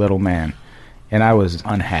during Little Man, and I was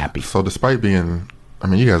unhappy. So despite being, I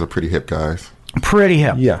mean, you guys are pretty hip guys. Pretty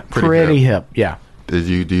hip. Yeah. Pretty hip. Yeah. Do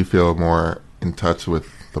you feel more in touch with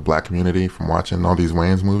the black community from watching all these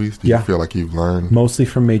Wayans movies? Do you feel like you've learned? Mostly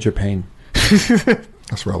from Major Payne.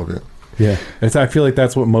 That's relevant. Yeah. I feel like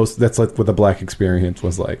that's like what the black experience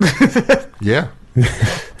was like. Yeah.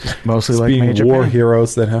 Mostly it's like being Major war Payne.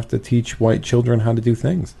 heroes that have to teach white children how to do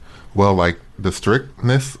things. Well, like the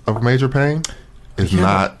strictness of Major Payne is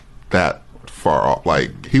not that far off.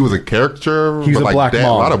 Like he was a caricature. He was a black mom.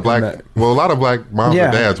 A lot of black moms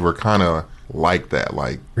or dads were kind of like that.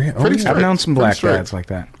 Like pretty strict. I've known some black dads like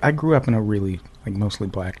that. I grew up in a really like mostly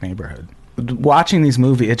black neighborhood. Watching these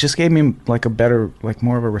movies, it just gave me like a better, like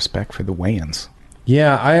more of a respect for the Wayans.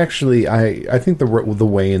 Yeah, I think the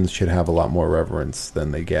Wayans should have a lot more reverence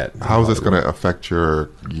than they get. How is this going to affect your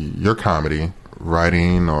comedy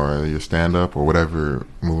writing or your stand up or whatever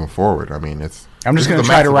moving forward? I mean, I'm just going to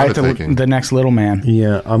try to write the next Little Man.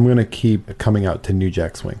 Yeah, I'm going to keep coming out to New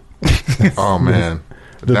Jack Swing. Oh man.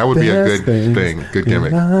 That would be a good thing. Good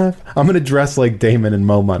gimmick. I'm going to dress like Damon and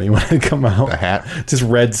Mo Money when I come out. The hat. Just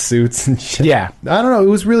red suits and shit. Yeah. I don't know. It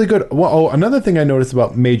was really good. Well, another thing I noticed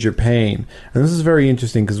about Major Payne, and this is very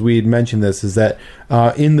interesting because we had mentioned this, is that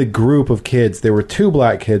in the group of kids, there were 2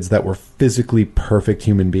 black kids that were physically perfect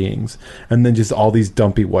human beings. And then just all these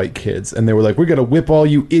dumpy white kids. And they were like, we're going to whip all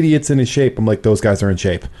you idiots into shape. I'm like, those guys are in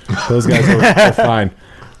shape. Those guys are fine.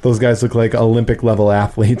 Those guys look like Olympic level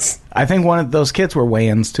athletes. I think one of those kids were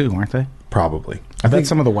Wayans too, weren't they? Probably. I bet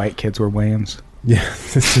some of the white kids were Wayans. Yeah,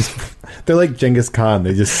 they're like Genghis Khan.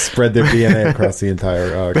 They just spread their DNA across the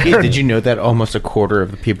entire. Did you know that almost a quarter of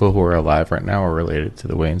the people who are alive right now are related to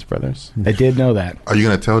the Wayans brothers? I did know that. Are you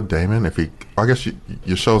going to tell Damon if he? I guess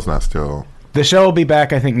your show's not still. The show will be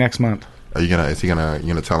back, I think, next month. Are you gonna? Is he gonna? You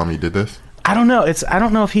gonna tell him you did this? I don't know. I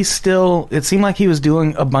don't know if he's still. It seemed like he was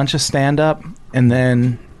doing a bunch of stand up, and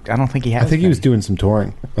then. I don't think he has. I think he was doing some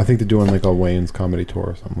touring. I think they're doing like a Wayans comedy tour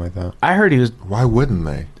or something like that. I heard he was. Why wouldn't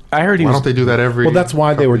they? I heard he Why was. don't they do that every? Well, that's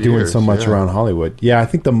why they were doing years, so much around Hollywood. Yeah, I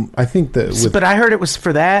think that. But I heard it was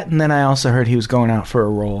for that, and then I also heard he was going out for a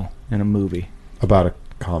role in a movie about a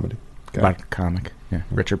comedy. About a comic. Yeah,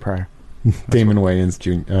 Richard Pryor. Damon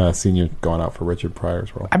Wayans Sr. going out for Richard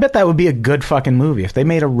Pryor's role. I bet that would be a good fucking movie. If they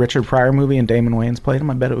made a Richard Pryor movie and Damon Wayans played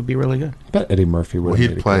him, I bet it would be really good. I bet Eddie Murphy would. Well, he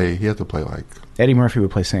had to play like. Eddie Murphy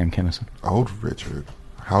would play Sam Kinison. Old Richard.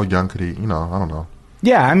 How young could he? You know, I don't know.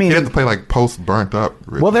 Yeah, I mean, he had to play like post burnt up.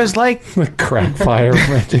 Richard. Well, there's like crack fire.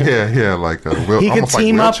 yeah, like he could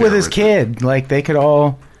team up with his kid. Like they could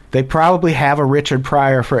all. They probably have a Richard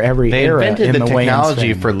Pryor for every era. They invented in the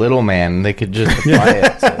technology for Little Man. They could just apply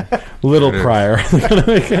it. To... Little Pryor.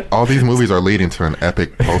 All these movies are leading to an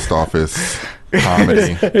epic post office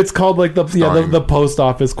comedy. It's called like the post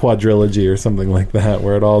office quadrilogy or something like that,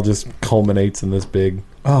 where it all just culminates in this big.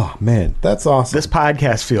 Oh man, that's awesome. This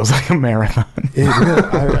podcast feels like a marathon.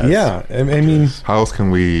 Yeah, I mean, how else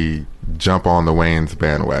can we jump on the Wayans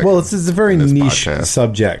bandwagon? Well, it's a very niche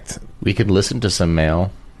subject. We could listen to some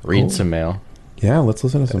mail. Read some mail. Yeah, let's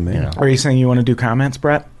listen to some mail. You know. Are you saying you want to do comments,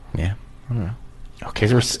 Brett? Yeah. I don't know.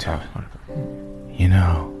 Okay, we're tough. You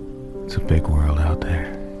know, it's a big world out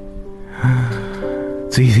there.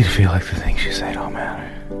 It's easy to feel like the things you say don't matter.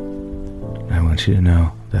 And I want you to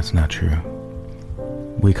know that's not true.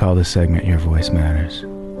 We call this segment Your Voice Matters,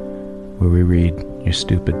 where we read your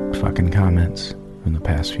stupid fucking comments from the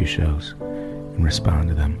past few shows and respond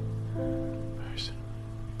to them.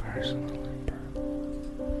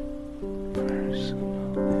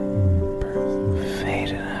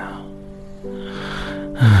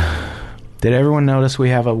 Did everyone notice we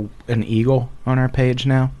have an eagle on our page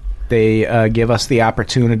now? They give us the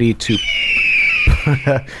opportunity to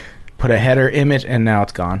put a header image, and now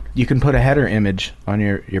it's gone. You can put a header image on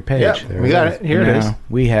your page. Yep, we got it. Here it is.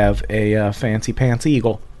 We have a fancy pants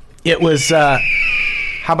eagle. It was... how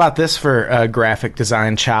about this for graphic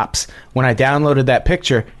design chops? When I downloaded that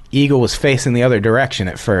picture... Eagle was facing the other direction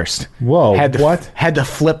at first. Whoa, what? Had to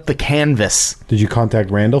flip the canvas. Did you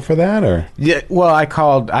contact Randall for that, or? Yeah, well, I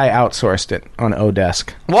outsourced it on Odesk.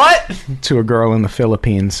 What? To a girl in the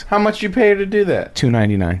Philippines. How much you pay her to do that?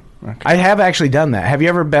 $2.99. Okay. I have actually done that. Have you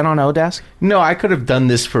ever been on Odesk? No, I could have done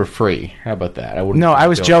this for free. How about that? I wouldn't. No, I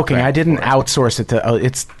was joking. I didn't for it. outsource it to. Oh,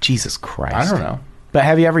 it's Jesus Christ. I don't know. But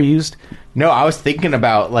have you ever used? No, I was thinking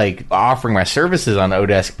about like offering my services on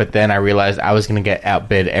Odesk, but then I realized I was going to get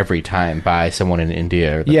outbid every time by someone in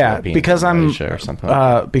India or the Philippines because or I'm Malaysia or something.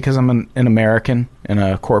 Like that. Because I'm an American and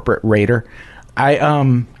a corporate raider. I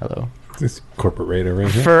Hello. This corporate raider right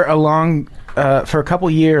here. for a couple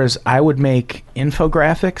years I would make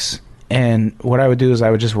infographics, and what I would do is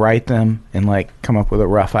I would just write them and like come up with a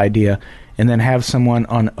rough idea, and then have someone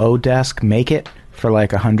on Odesk make it for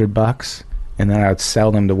like $100, and then I would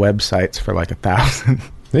sell them to websites for like 1,000.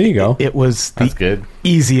 There you go. It was the That's good.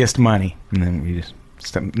 easiest money, and then we just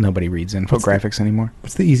nobody reads infographics anymore.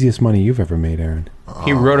 What's the easiest money you've ever made, Aaron?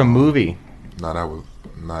 He wrote a movie. No, that was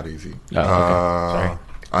not easy. Oh, okay. Sorry.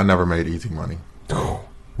 I never made easy money.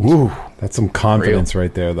 Woo, that's some confidence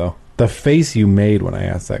right there, though. The face you made when I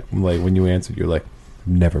asked that, like when you answered, you're like,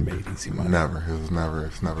 "Never made easy money." Never.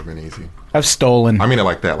 It's never been easy. I've stolen. I mean it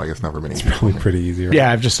like that. Like it's never been easy. Probably pretty easy. Right?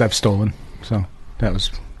 Yeah, I've stolen. So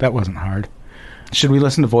that wasn't hard. Should we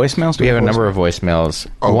listen to voicemails? We have a number of voicemails.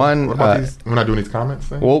 Oh, One. what about these? We're not doing these comments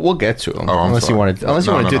thing? We'll get to them. Oh, I'm unless sorry. you want to. Unless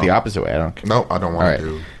you No, want to no, do no. the opposite way. I don't care. No, I don't want All right. to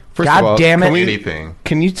do First God of all, damn it. can we- anything.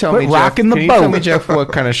 Can you tell Quit me, Jeff? rocking the Can you tell boat. me, Jeff,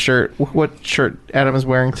 what kind of shirt? What shirt Adam is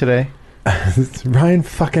wearing today? It's Ryan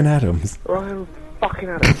fucking Adams. Ryan fucking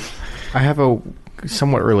Adams. I have a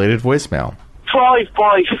somewhat related voicemail.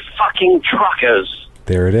 Drive-by fucking truckers.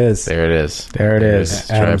 There it is. There it is. There it is.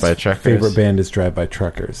 Adam's Drive-by truckers. favorite band is Drive By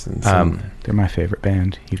Truckers, and They're my favorite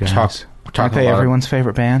band. You guys, Talk aren't they a lot of- everyone's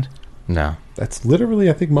favorite band? No. that's literally,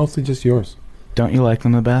 I think, mostly just yours. Don't you like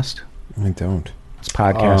them the best? I don't. This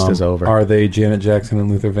podcast is over. Are they Janet Jackson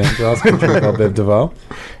and Luther Vandross and Jean-Paul Biv DeVoe?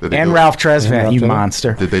 Did they and do- Ralph Tresvant, Ralph you Tresvant?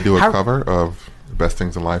 monster. Did they do a How- cover of Best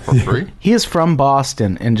Things in Life for free? He is from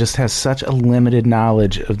Boston and just has such a limited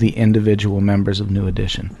knowledge of the individual members of New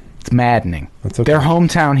Edition. It's maddening. That's okay. They're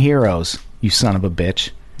hometown heroes, you son of a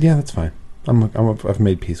bitch. Yeah, that's fine. I've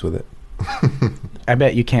made peace with it. I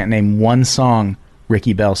bet you can't name one song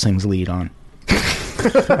Ricky Bell sings lead on.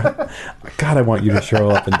 God, I want you to show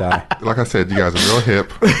up and die. Like I said, you guys are real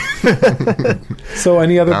hip. So,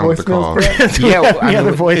 any other Down with the voicemails? call. Brett? Do we have any other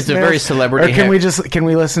it's a voicemails? very celebrity. Or can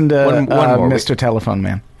we listen to One more. Mr. Telephone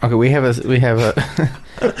Man? Okay, we have a.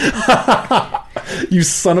 You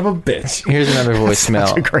son of a bitch. Here's another Such a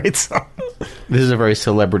voicemail. great song. This is a very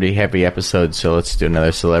celebrity heavy episode, so let's do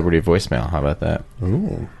another celebrity voicemail. How about that?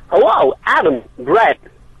 Hello, Adam, Brett.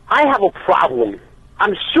 I have a problem.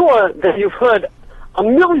 I'm sure that you've heard a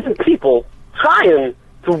million people trying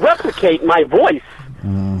to replicate my voice,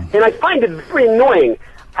 and I find it very annoying.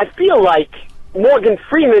 I feel like Morgan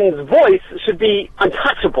Freeman's voice should be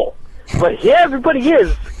untouchable, but here everybody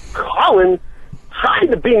is calling, trying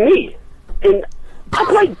to be me. And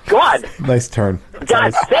oh my God, Nice turn. for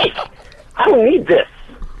God's sake, I don't need this.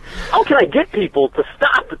 How can I get people to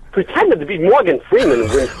stop pretending to be Morgan Freeman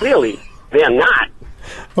when clearly they're not?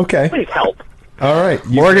 Okay. Please help. All right.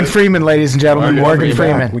 Morgan Freeman, ladies and gentlemen. Morgan You're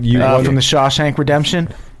Freeman. back. You won. From the Shawshank Redemption.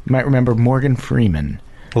 You might remember Morgan Freeman.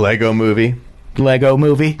 Lego movie. Lego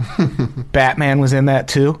movie. Batman was in that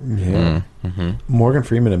too. Yeah. Morgan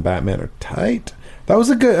Freeman and Batman are tight. That was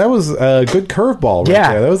a good curveball right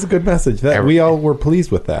Yeah. there. That was a good message. That we all were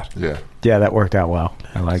pleased with that. Yeah. Yeah, that worked out well.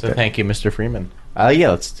 I liked So it. thank you, Mr. Freeman.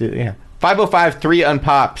 Let's do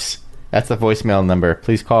 505-3-UNPOPs. That's the voicemail number.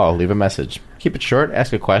 Please call. Leave a message. Keep it short.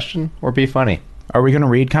 Ask a question or be funny. Are we going to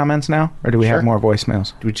read comments now, or do we Sure. have more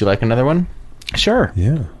voicemails? Would you like another one? Sure.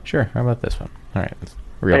 Yeah. Sure. How about this one? All right. That's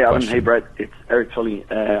a real Hey, Adam. question. Hey, Brett. It's Eric Tully.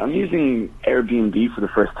 I'm using Airbnb for the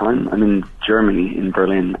first time. I'm in Germany, in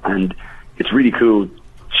Berlin, and it's really cool.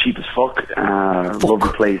 Cheap as fuck. Lovely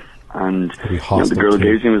place. And Pretty the hostile, girl who too.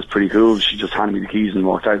 gave me was pretty cool. She just handed me the keys and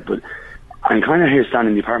walked out. But I'm kind of here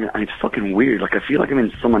standing in the apartment, and it's fucking weird. Like, I feel like I'm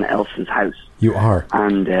in someone else's house. You are.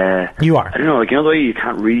 And You are. I don't know, like, you know the way you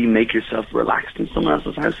can't really make yourself relaxed in someone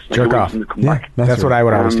else's house? Like, Jerk wait off. for them to come Yeah, back. That's what I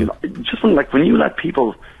would always do. Just when you let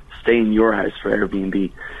people stay in your house for Airbnb,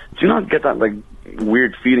 do you not get that like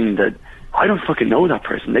weird feeling that I don't fucking know that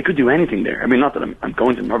person? They could do anything there. I mean, not that I'm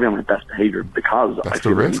going to probably on my best behavior because That's I the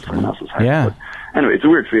feel like I'm in risk, someone man. else's house. Yeah. But anyway, it's a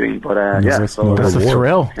weird feeling, but yeah. risk, So no That's a reward.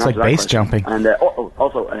 thrill. to It's like answer that base question. jumping. And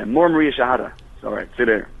also more Maria Shahada. All right, see you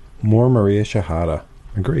later. More Maria Shahada.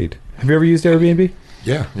 Agreed. Have you ever used Airbnb?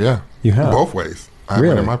 Yeah, yeah. You have? Both ways. I have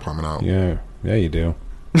Really? it in my apartment out. Yeah. Yeah, you do.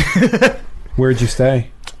 Where'd you stay?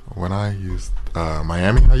 When I used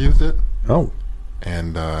Miami, I used it. Oh,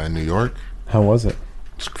 And in New York, how was it?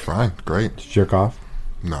 it's fine. Great. Did you jerk off?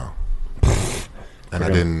 No. And I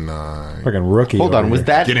didn't fucking rookie. Hold on, was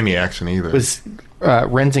that get any action either. Was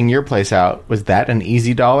renting your place out, was that an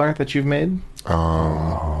easy dollar that you've made?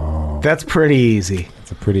 That's pretty easy.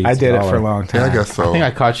 It's a pretty easy I did dollar. it for a long time. Yeah, I guess so. I think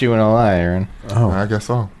I caught you in a lie, Aaron. Oh, I guess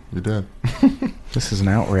so. You did. This is an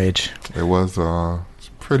outrage. It was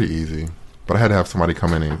pretty easy. But I had to have somebody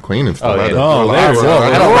come in and clean and stuff. Oh, yeah. there you go.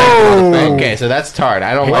 I don't like okay, so that's tart.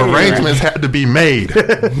 I don't like arrangements had to be made.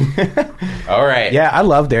 All right. Yeah, I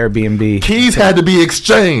loved Airbnb. Keys had to be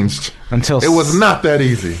exchanged. Until it was not that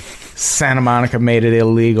easy. Santa Monica made it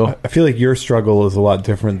illegal. I feel like your struggle is a lot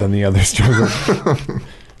different than the other struggle.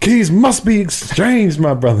 Keys must be exchanged,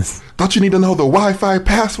 my brothers. Don't you need to know the Wi-Fi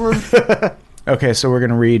password? Okay, so we're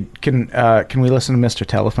gonna read. Can we listen to Mr.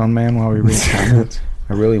 Telephone Man while we read comments?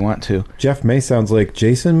 I really want to. Jeff May sounds like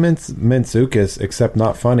Jason Mantzoukas, except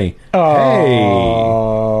not funny.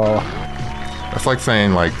 Oh. Hey, That's like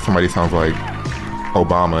saying like somebody sounds like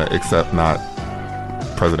Obama, except not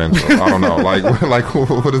presidential. I don't know. Like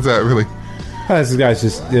what is that really? this guy's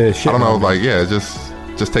just shit. I don't know. Like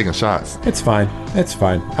just taking shots. It's fine. It's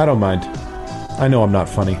fine. I don't mind. I know I'm not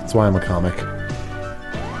funny. That's why I'm a comic.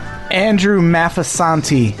 Andrew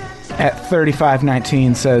Maffasanti at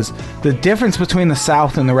 3519 says, the difference between the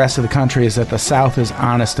South and the rest of the country is that the South is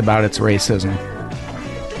honest about its racism.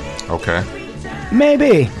 Okay.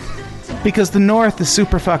 Maybe. Because the North is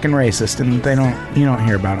super fucking racist and you don't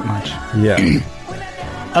hear about it much. Yeah.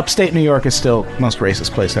 Upstate New York is still the most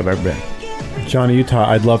racist place I've ever been. Johnny, Utah,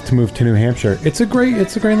 I'd love to move to New Hampshire. It's a great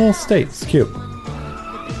little state. It's cute.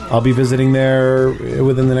 I'll be visiting there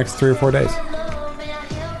within the next 3 or 4 days.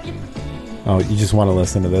 Oh, you just want to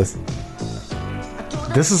listen to this?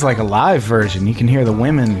 This is like a live version. You can hear the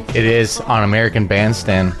women. It is on American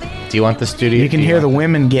Bandstand. Do you want the studio? You can hear the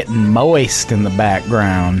women getting moist in the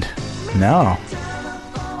background. No.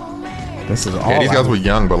 This is all. Yeah, these guys were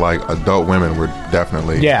young, but like adult women were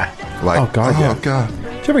definitely. Yeah. Like, oh god. God.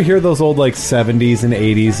 Did you ever hear those old like 70s and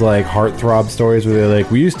 80s like heartthrob stories where they're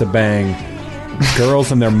like, we used to bang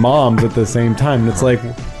girls and their moms at the same time, and it's like,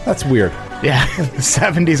 that's weird. Yeah, the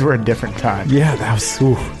 70s were a different time. Yeah, that was.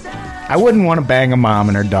 Oof. I wouldn't want to bang a mom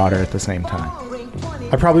and her daughter at the same time.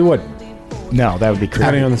 I probably would. No, that would be creepy.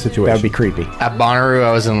 Depending on the situation. That would be creepy. At Bonnaroo,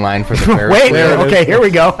 I was in line for the Ferris Wait, wheel. okay, here we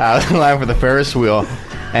go. I was in line for the Ferris wheel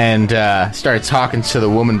and started talking to the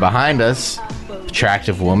woman behind us.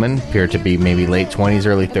 Attractive woman, appeared to be maybe late 20s,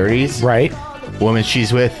 early 30s. Right. Woman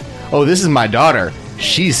she's with, oh, this is my daughter.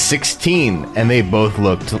 She's 16, and they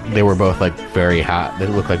were both like very hot. They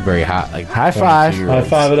looked like very hot. Like high five. High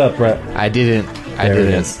five it up, Brett. I didn't.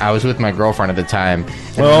 I was with my girlfriend at the time.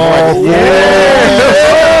 Oh,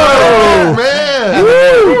 yeah!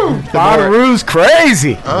 Man! Bonnaroo's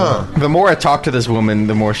crazy. The more I talked to this woman,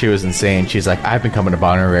 the more she was insane. She's like, I've been coming to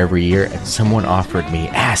Bonnaroo every year, and someone offered me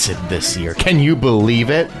acid this year. Can you believe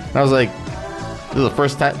it? And I was like, this is the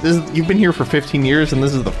first time. You've been here for 15 years, and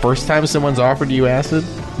this is the first time someone's offered you acid?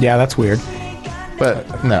 Yeah, that's weird.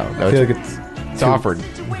 But no, I feel like it's offered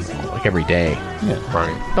like every day. Yeah.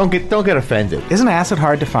 Right. Don't get offended. Isn't acid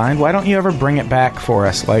hard to find? Why don't you ever bring it back for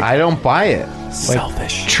us? Like I don't buy it.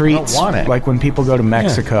 Selfish. Treats. I don't want it. Like when people go to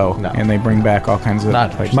Mexico No. and they bring back all kinds of.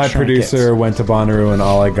 Not- like, My trinkets. producer went to Bonnaroo and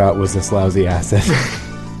all I got was this lousy acid.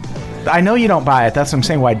 I know you don't buy it. That's what I'm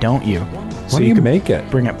saying. Why don't you? Why do you could make it?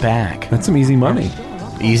 Bring it back. That's some easy money.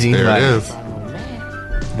 Easy There money. it is.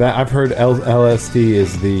 That I've heard LSD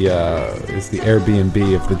is the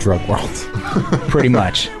Airbnb of the drug world. Pretty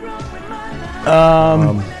much.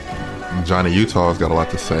 Johnny Utah's got a lot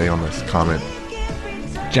to say on this comment.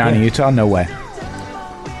 Johnny Utah, no way.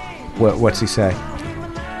 What's he say?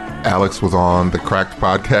 Alex was on the Cracked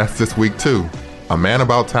podcast this week too. A man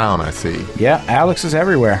about town, I see. Yeah, Alex is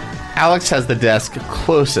everywhere. Alex has the desk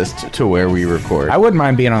closest to where we record. I wouldn't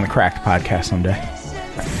mind being on the Cracked podcast someday.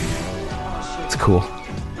 It's cool.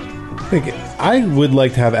 I would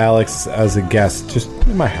like to have Alex as a guest just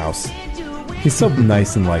in my house. He's so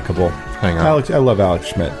nice and likable. Hang on. Alex, I love Alex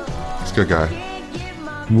Schmidt. He's a good guy.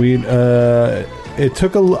 I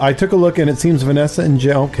took a look and it seems Vanessa and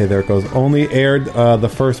Joe, okay, there it goes, only aired the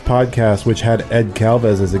first podcast which had Ed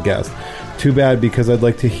Calvez as a guest. Too bad because I'd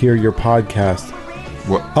like to hear your podcast.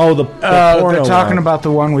 What? Oh, the porno they're talking one. about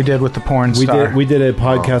the one we did with the porn star. We did a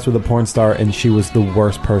podcast with a porn star and she was the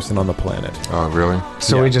worst person on the planet. Oh, really?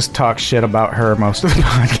 So we just talked shit about her most of the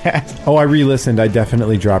podcast. Oh, I re-listened. I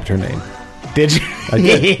definitely dropped her name. Did you? I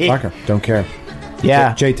did. Fuck her. Don't care.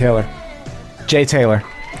 Yeah. Jay Taylor. Jay Taylor.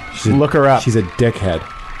 Look her up. She's a dickhead.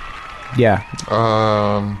 Yeah.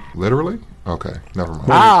 Literally? Okay, never mind.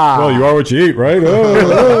 Well, you are what you eat, right?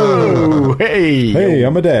 Oh, Hey. hey,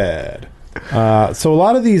 I'm a dad. So a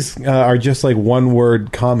lot of these are just like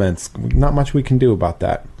one-word comments. Not much we can do about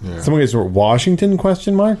that. Yeah. Some guys were Washington ? You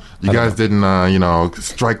guys didn't,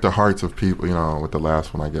 strike the hearts of people, with the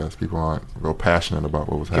last one, I guess. People aren't real passionate about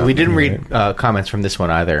what was happening. We didn't read comments from this one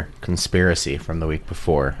either. Conspiracy from the week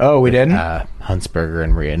before. Oh, we didn't? Huntsberger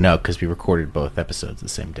and Maria. No, because we recorded both episodes the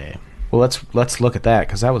same day. Well, let's look at that,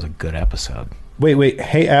 because that was a good episode. Wait.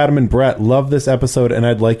 Hey, Adam and Brett, love this episode, and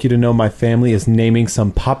I'd like you to know my family is naming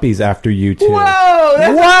some puppies after you two. Whoa,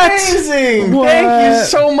 that's amazing! What? Thank you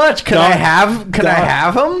so much. Can I have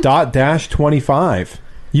them? .-25.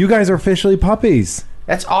 You guys are officially puppies.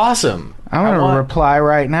 That's awesome. I want to reply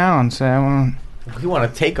right now and say we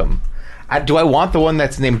want to take them. Do I want the one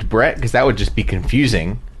that's named Brett? Because that would just be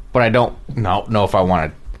confusing. But I don't know if I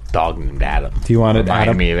want a dog named Adam. Do you want it,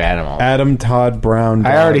 Adam? Me of Adam. Adam Todd Brown.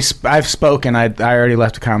 Dog. I've spoken. I already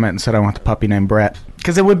left a comment and said I want the puppy named Brett.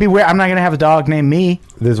 Because it would be weird. I'm not going to have a dog named me.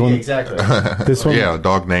 This one. Exactly. This one. Yeah, a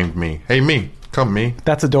dog named me. Hey, me. Come, me.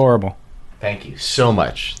 That's adorable. Thank you so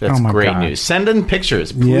much. That's great news. Send in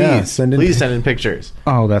pictures, please. Yeah, send in pictures.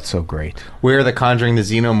 Oh, that's so great. We're the Conjuring the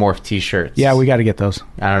Xenomorph t-shirts. Yeah, we got to get those.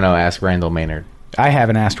 I don't know. Ask Randall Maynard. I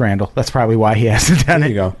haven't asked Randall. That's probably why he hasn't done There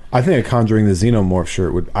it. you go. I think a Conjuring the Xenomorph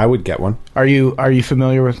shirt I would get one. Are you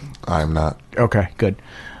familiar with? I'm not. Okay, good.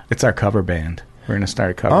 It's our cover band. We're going to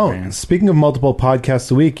start a cover band. Speaking of multiple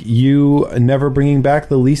podcasts a week, you never bringing back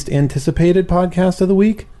the least anticipated podcast of the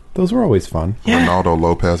week? Those were always fun. Yeah. Ronaldo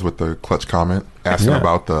Lopez with the clutch comment asking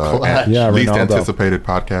about the least anticipated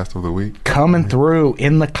podcast of the week. Coming through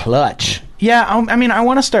in the clutch. Yeah, I mean, I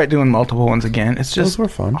want to start doing multiple ones again. It's just Those were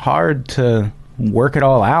fun. hard to work it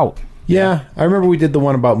all out. Yeah, I remember we did the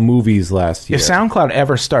one about movies last year. If SoundCloud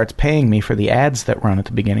ever starts paying me for the ads that run at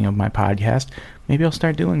the beginning of my podcast, maybe I'll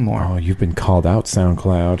start doing more. Oh, you've been called out,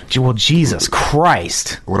 SoundCloud. Well, Jesus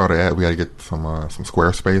Christ. What are the ads? We got to get some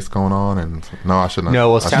Squarespace going on. No, I shouldn't.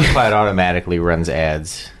 No, well, SoundCloud automatically runs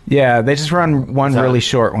ads. Yeah, they just run one really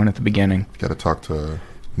short one at the beginning. Got to talk to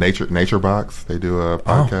Nature Box. They do a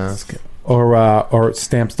podcast. Or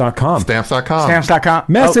Stamps.com. Stamps.com. Stamps.com.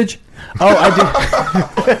 Message. Oh, I do.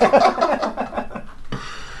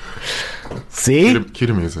 See? Cue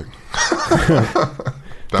the music.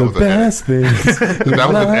 That was best thing. That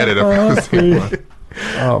was an edit. I've ever seen one.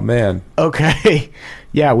 Oh, man. Okay.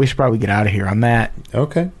 Yeah, we should probably get out of here on that.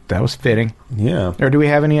 Okay. That was fitting. Yeah. Or do we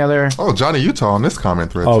have any other? Oh, Johnny Utah on this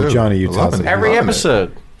comment thread, too. Oh, Johnny Utah. Every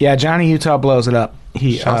episode. Yeah, Johnny Utah blows it up.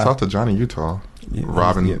 Shouts out to Johnny Utah.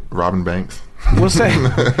 Robin Banks. We'll say.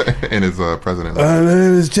 And his president. My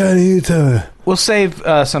name is Johnny Utah. We'll save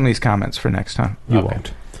some of these comments for next time. You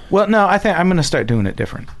won't. Well, no, I think I'm going to start doing it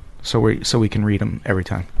different, so we can read them every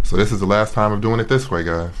time. So this is the last time of doing it this way,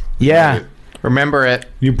 guys. Yeah. Remember it.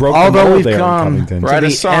 You broke Although the mold we've there in come Covington. to Write a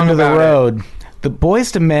the song end of the about road, the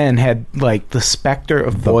Boys to Men had like the specter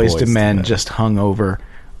of Boys to Men just hung over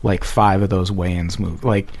like 5 of those weigh-ins movies.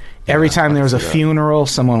 Like every time there was a funeral,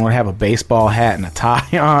 someone would have a baseball hat and a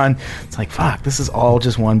tie on. It's like, fuck, this is all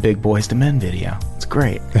just one big Boys to Men video. It's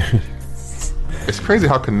great. It's crazy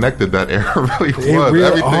how connected that era really was.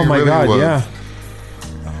 Everything oh my really god, was. yeah.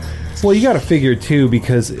 Well, you got to figure too,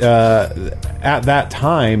 because at that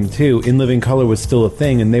time too, In Living Color was still a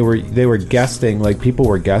thing, and they were guesting, like people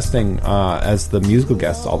were guesting as the musical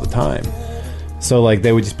guests all the time. So like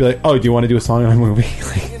they would just be like, "Oh, do you want to do a song on a movie?"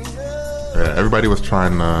 Yeah, everybody was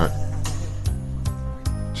trying to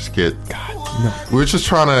just get. God, no. We were just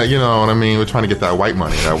trying to, you know what I mean? We're trying to get that white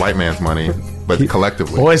money, that white man's money, but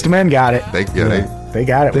collectively. Boys to Men got it. They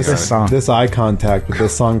got it with this song. This eye contact with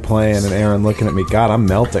this song playing and Aaron looking at me. God, I'm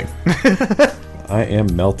melting. I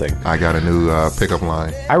am melting. I got a new pickup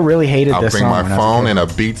line. I really hated this song. I'll bring my phone and a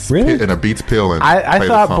Beats pill. And I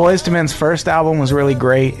thought Boys to Men's first album was really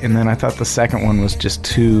great, and then I thought the second one was just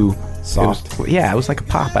too soft. It was like a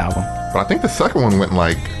pop album. But I think the second one went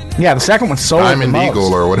like the second one sold Diamond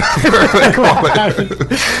Eagle or whatever they call it.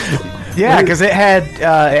 Yeah, because it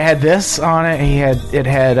had this on it. It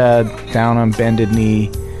had Down on Bended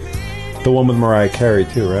Knee. The one with Mariah Carey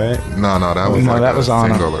too, right? No, that was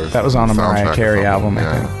that was on a Mariah Carey album.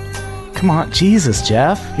 I think. Come on, Jesus,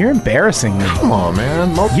 Jeff, you're embarrassing me. Come on,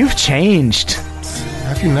 man. You've changed.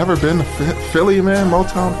 Have you never been to Philly, man?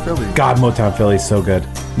 Motown Philly. God, Motown Philly's so good.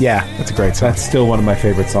 Yeah, that's a great song. That's still one of my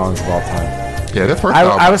favorite songs of all time. Yeah, that first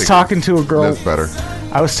I was talking to a girl. That's better.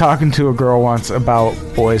 I was talking to a girl once about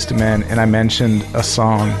Boys to Men, and I mentioned a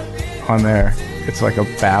song on there. It's like a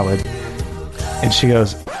ballad, and she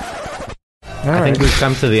goes, I think we've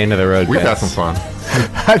come to the end of the road. We've had some fun.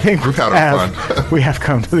 I think we've had our fun. We have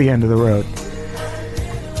come to the end of the road.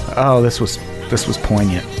 Oh, this was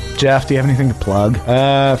poignant. Jeff, do you have anything to plug?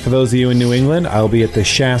 For those of you in New England, I'll be at the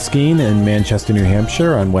Shaskeen in Manchester, New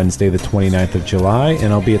Hampshire on Wednesday the 29th of July,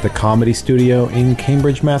 and I'll be at the Comedy Studio in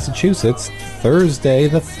Cambridge, Massachusetts, Thursday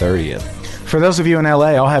the 30th. For those of you in LA,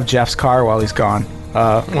 I'll have Jeff's car while he's gone.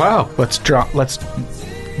 Wow. Let's drunk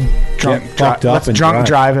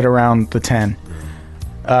drive it around the 10.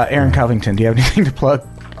 Aaron Covington, do you have anything to plug?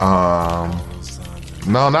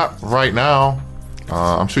 No, not right now.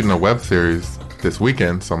 I'm shooting a web series this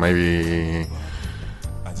weekend, so maybe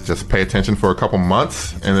just pay attention for a couple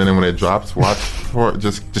months, and then when it drops, watch for it.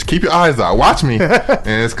 Just keep your eyes out. Watch me, and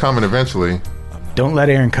it's coming eventually. Don't let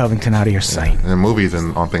Aaron Covington out of your sight. And the movie's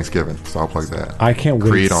on Thanksgiving, so I'll plug that. I can't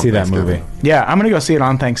wait to see that movie. Yeah, I'm gonna go see it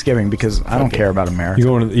on Thanksgiving because I don't care about America.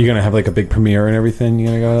 You're gonna have like a big premiere and everything. You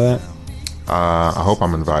gonna go to that? I hope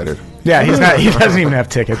I'm invited. Yeah, he's not. He doesn't even have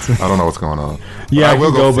tickets. I don't know what's going on. Yeah, I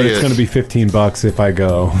will go, but it's going to be $15 if I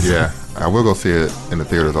go. Yeah, I will go see it in the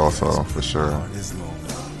theaters also for sure.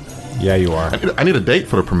 Yeah, you are. I need a date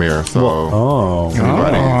for the premiere, so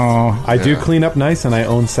I do clean up nice, and I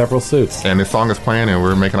own several suits. And this song is playing, and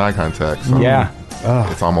we're making eye contact. So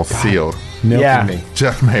it's almost sealed. Me.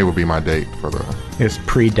 Jeff May will be my date for the. It's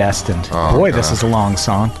predestined. Oh, boy, God. This is a long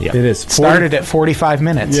song. Yeah. It is. Started at 45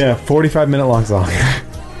 minutes. Yeah, 45-minute long song.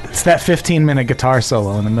 It's that 15-minute guitar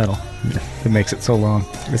solo in the middle that makes it so long.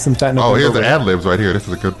 Isn't that here's the ad libs right here. This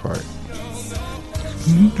is a good part.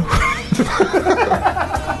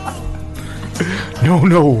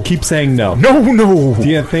 No. Keep saying no. No. Do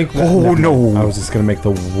you think that? No. I was just going to make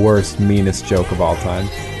the worst, meanest joke of all time.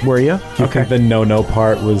 Were you? Do you think the no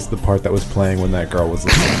part was the part that was playing when that girl was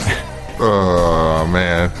listening? Oh,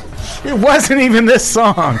 man. It wasn't even this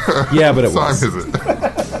song. Yeah, but it What was. song is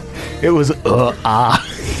it? It was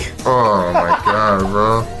Oh, my God,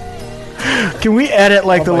 bro. Can we edit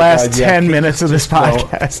like the my last God, yeah. 10 minutes of this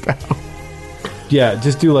podcast out? Yeah,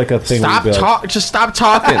 just do like a thing. Just stop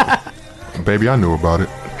talking. Baby, I knew about it.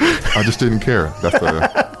 I just didn't care. That's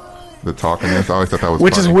the talkiness. I always thought that was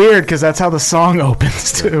Which funny. is weird because that's how the song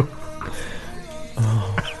opens too.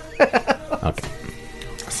 Okay.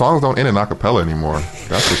 Songs don't end in acapella anymore.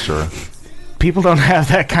 That's for sure. People don't have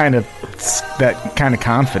that kind of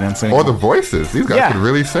confidence anymore. Or the voices. These guys could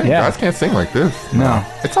really sing. Yeah. Guys can't sing like this. No.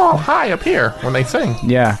 It's all high up here when they sing.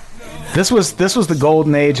 Yeah. This was the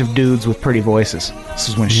golden age of dudes with pretty voices. This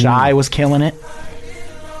is when Shy was killing it.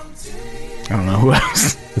 I don't know who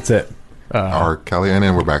else. That's it. R. Kelly, and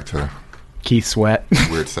then we're back to Keith Sweat.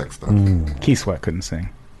 weird sex stuff. Keith Sweat couldn't sing.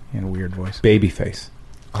 He had a weird voice. Babyface.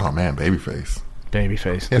 Oh, man, Babyface.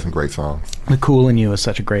 Babyface. He has some great songs. The Cool in You is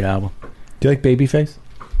such a great album. Do you like Babyface?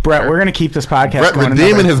 Brett, we're going to keep this podcast Brett going.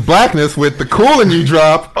 redeeming his blackness with the Cool in You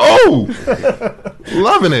drop. Oh!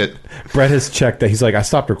 Loving it. Brett has checked that. He's like, I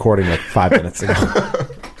stopped recording like 5 minutes ago.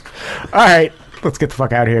 All right. Let's get the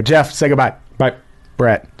fuck out of here. Jeff, say goodbye. Bye.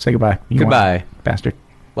 Brett, say goodbye. Goodbye. Bastard.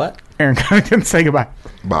 What? Aaron Covington, say goodbye.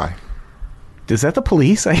 Bye. Is that the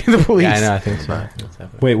police? I hear the police. Yeah, I know. I think so.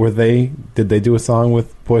 Wait, did they do a song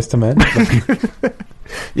with Boyz II Men?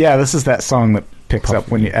 Yeah, this is that song that picks up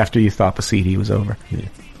when after you thought the CD was over. Yeah.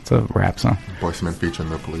 It's a rap song. Boyz II Men featuring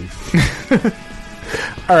the police.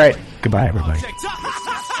 All right. Goodbye, everybody.